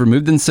 They've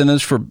removed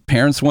incentives for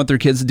parents who want their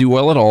kids to do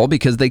well at all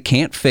because they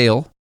can't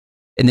fail.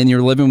 And then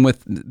you're living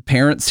with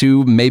parents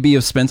who maybe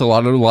have spent a lot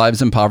of their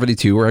lives in poverty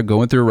too, or are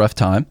going through a rough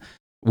time,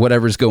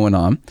 whatever's going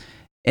on.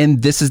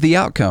 And this is the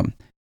outcome.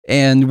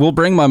 And we'll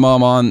bring my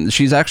mom on.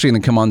 She's actually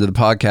going to come onto the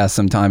podcast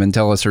sometime and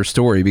tell us her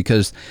story,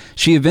 because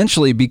she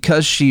eventually,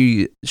 because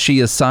she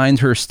assigned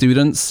her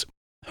students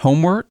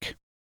homework,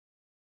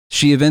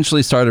 she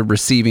eventually started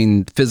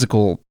receiving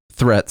physical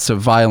threats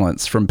of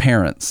violence from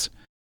parents.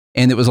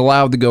 And it was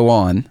allowed to go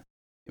on.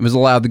 It was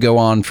allowed to go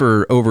on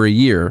for over a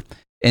year.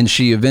 And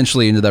she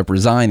eventually ended up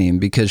resigning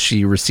because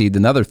she received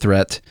another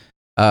threat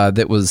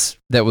that was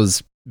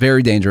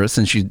very dangerous,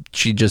 and she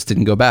just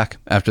didn't go back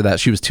after that.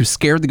 She was too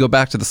scared to go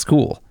back to the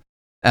school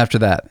after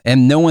that,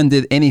 and no one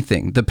did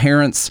anything. The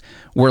parents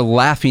were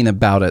laughing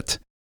about it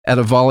at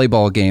a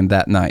volleyball game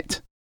that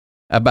night,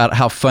 about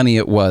how funny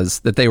it was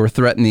that they were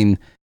threatening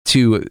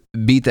to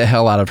beat the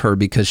hell out of her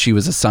because she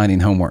was assigning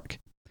homework.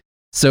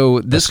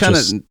 So this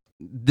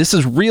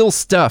is real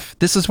stuff.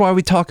 This is why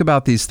we talk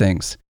about these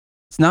things.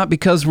 It's not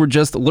because we're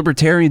just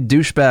libertarian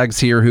douchebags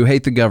here who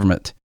hate the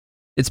government.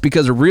 It's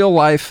because of real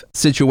life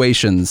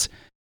situations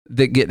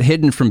that get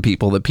hidden from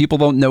people, that people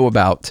don't know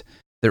about,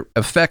 that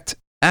affect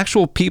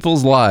actual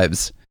people's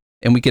lives.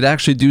 And we could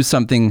actually do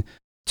something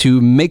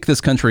to make this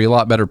country a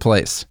lot better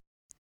place.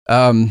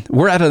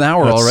 We're at an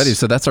hour already,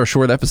 so that's our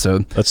short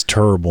episode. That's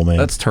terrible, man.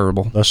 That's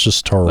terrible. That's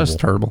just terrible. That's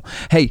terrible.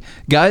 Hey,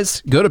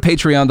 guys, go to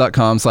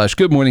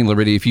patreon.com/Good Morning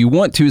Liberty. If you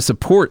want to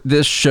support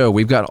this show,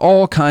 we've got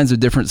all kinds of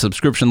different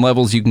subscription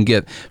levels. You can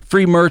get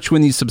free merch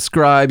when you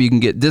subscribe. You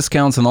can get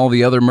discounts on all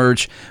the other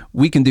merch.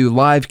 We can do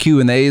live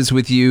Q&As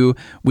with you.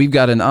 We've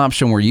got an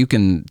option where you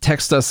can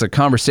text us a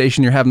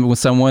conversation you're having with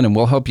someone, and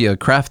we'll help you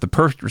craft the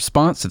perfect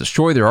response to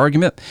destroy their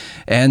argument.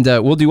 And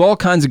we'll do all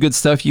kinds of good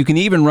stuff. You can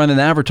even run an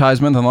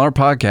advertisement on our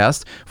podcast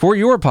for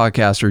your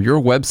podcast or your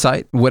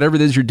website, whatever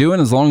it is you're doing,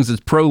 as long as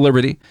it's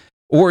pro-liberty.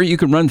 Or you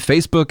can run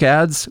Facebook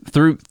ads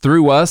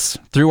through us,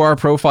 through our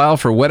profile,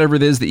 for whatever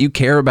it is that you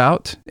care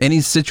about,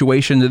 any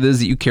situation it is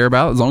that you care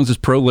about, as long as it's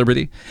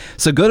pro-liberty.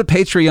 So go to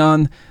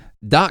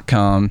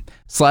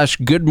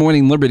patreon.com/Good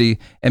Morning Liberty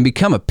and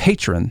become a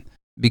patron,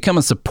 become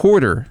a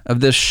supporter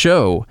of this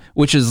show,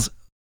 which is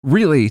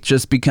really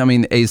just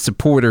becoming a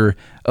supporter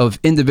of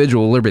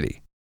individual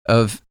liberty,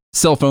 of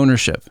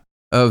self-ownership,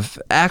 of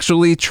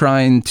actually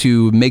trying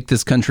to make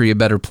this country a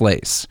better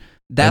place.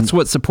 That's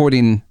what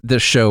supporting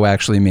this show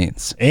actually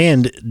means.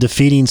 And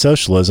defeating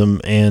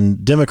socialism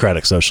and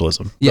democratic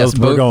socialism. Yes,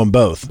 we're going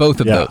both. Both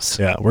of those.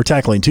 Yeah, we're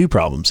tackling two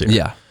problems here.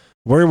 Yeah.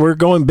 We're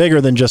going bigger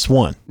than just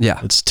one.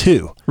 Yeah. It's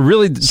two. We're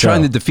really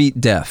trying to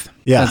defeat death.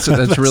 Yeah.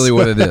 That's really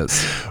what it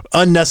is.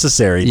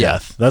 Unnecessary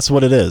death. That's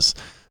what it is.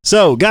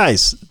 So,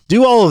 guys,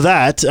 do all of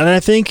that, and I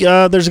think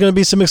there's going to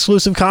be some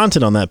exclusive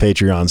content on that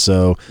Patreon.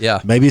 So,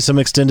 maybe some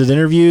extended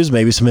interviews,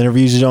 maybe some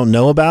interviews you don't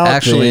know about.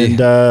 Actually,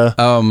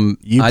 and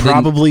you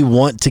probably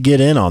want to get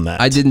in on that.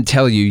 I didn't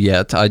tell you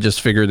yet. I just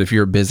figured if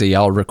you're busy,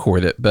 I'll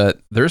record it. But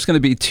there's going to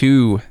be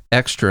 2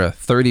 extra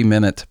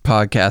 30-minute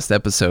podcast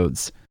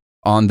episodes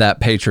on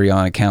that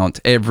Patreon account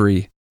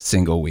every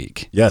single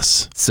week.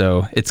 Yes.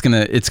 So it's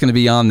gonna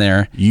be on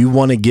there. You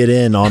want to get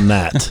in on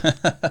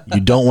that. You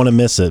don't want to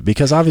miss it,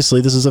 because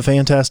obviously this is a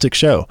fantastic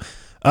show.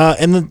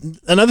 And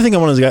another thing I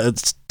want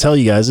to tell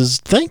you guys is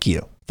thank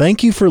you.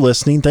 Thank you for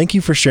listening. Thank you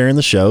for sharing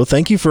the show.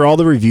 Thank you for all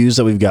the reviews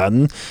that we've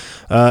gotten.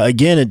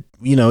 Again,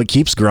 it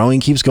keeps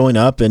growing, keeps going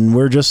up, and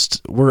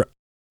we're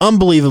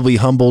unbelievably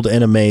humbled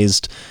and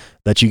amazed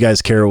that you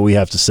guys care what we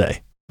have to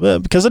say,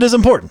 because it is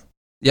important.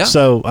 Yeah.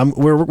 So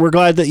we're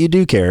glad that you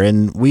do care,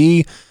 and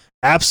we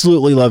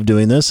absolutely love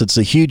doing this. It's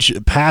a huge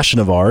passion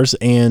of ours,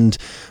 and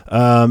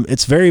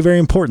it's very, very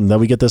important that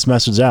we get this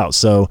message out.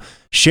 So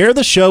share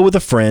the show with a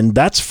friend.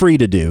 That's free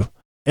to do.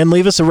 And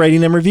leave us a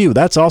rating and review.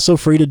 That's also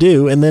free to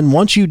do. And then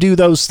once you do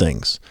those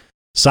things,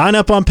 sign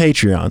up on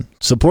Patreon,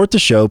 support the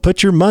show,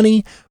 put your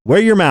money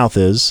where your mouth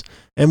is,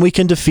 and we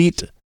can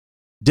defeat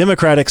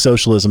democratic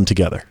socialism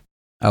together.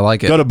 I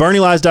like it. Go to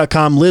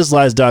BernieLies.com,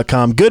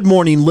 LizLies.com,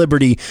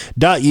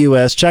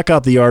 GoodMorningLiberty.us. Check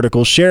out the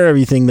article. Share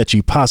everything that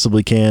you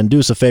possibly can. Do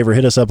us a favor.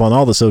 Hit us up on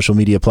all the social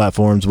media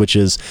platforms, which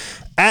is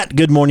at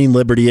Good Morning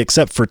Liberty,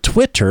 except for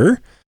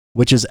Twitter,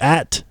 which is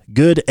at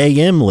Good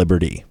AM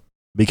Liberty,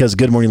 because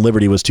Good Morning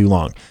Liberty was too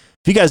long.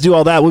 If you guys do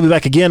all that, we'll be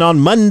back again on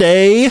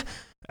Monday.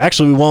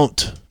 Actually, we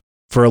won't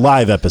for a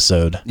live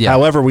episode. Yeah.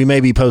 However, we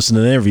may be posting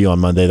an interview on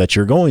Monday that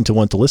you're going to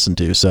want to listen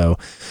to. So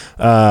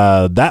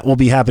that will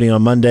be happening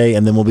on Monday,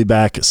 and then we'll be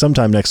back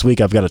sometime next week.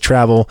 I've got to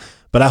travel,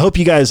 but I hope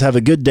you guys have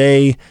a good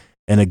day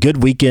and a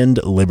good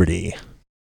weekend, Liberty.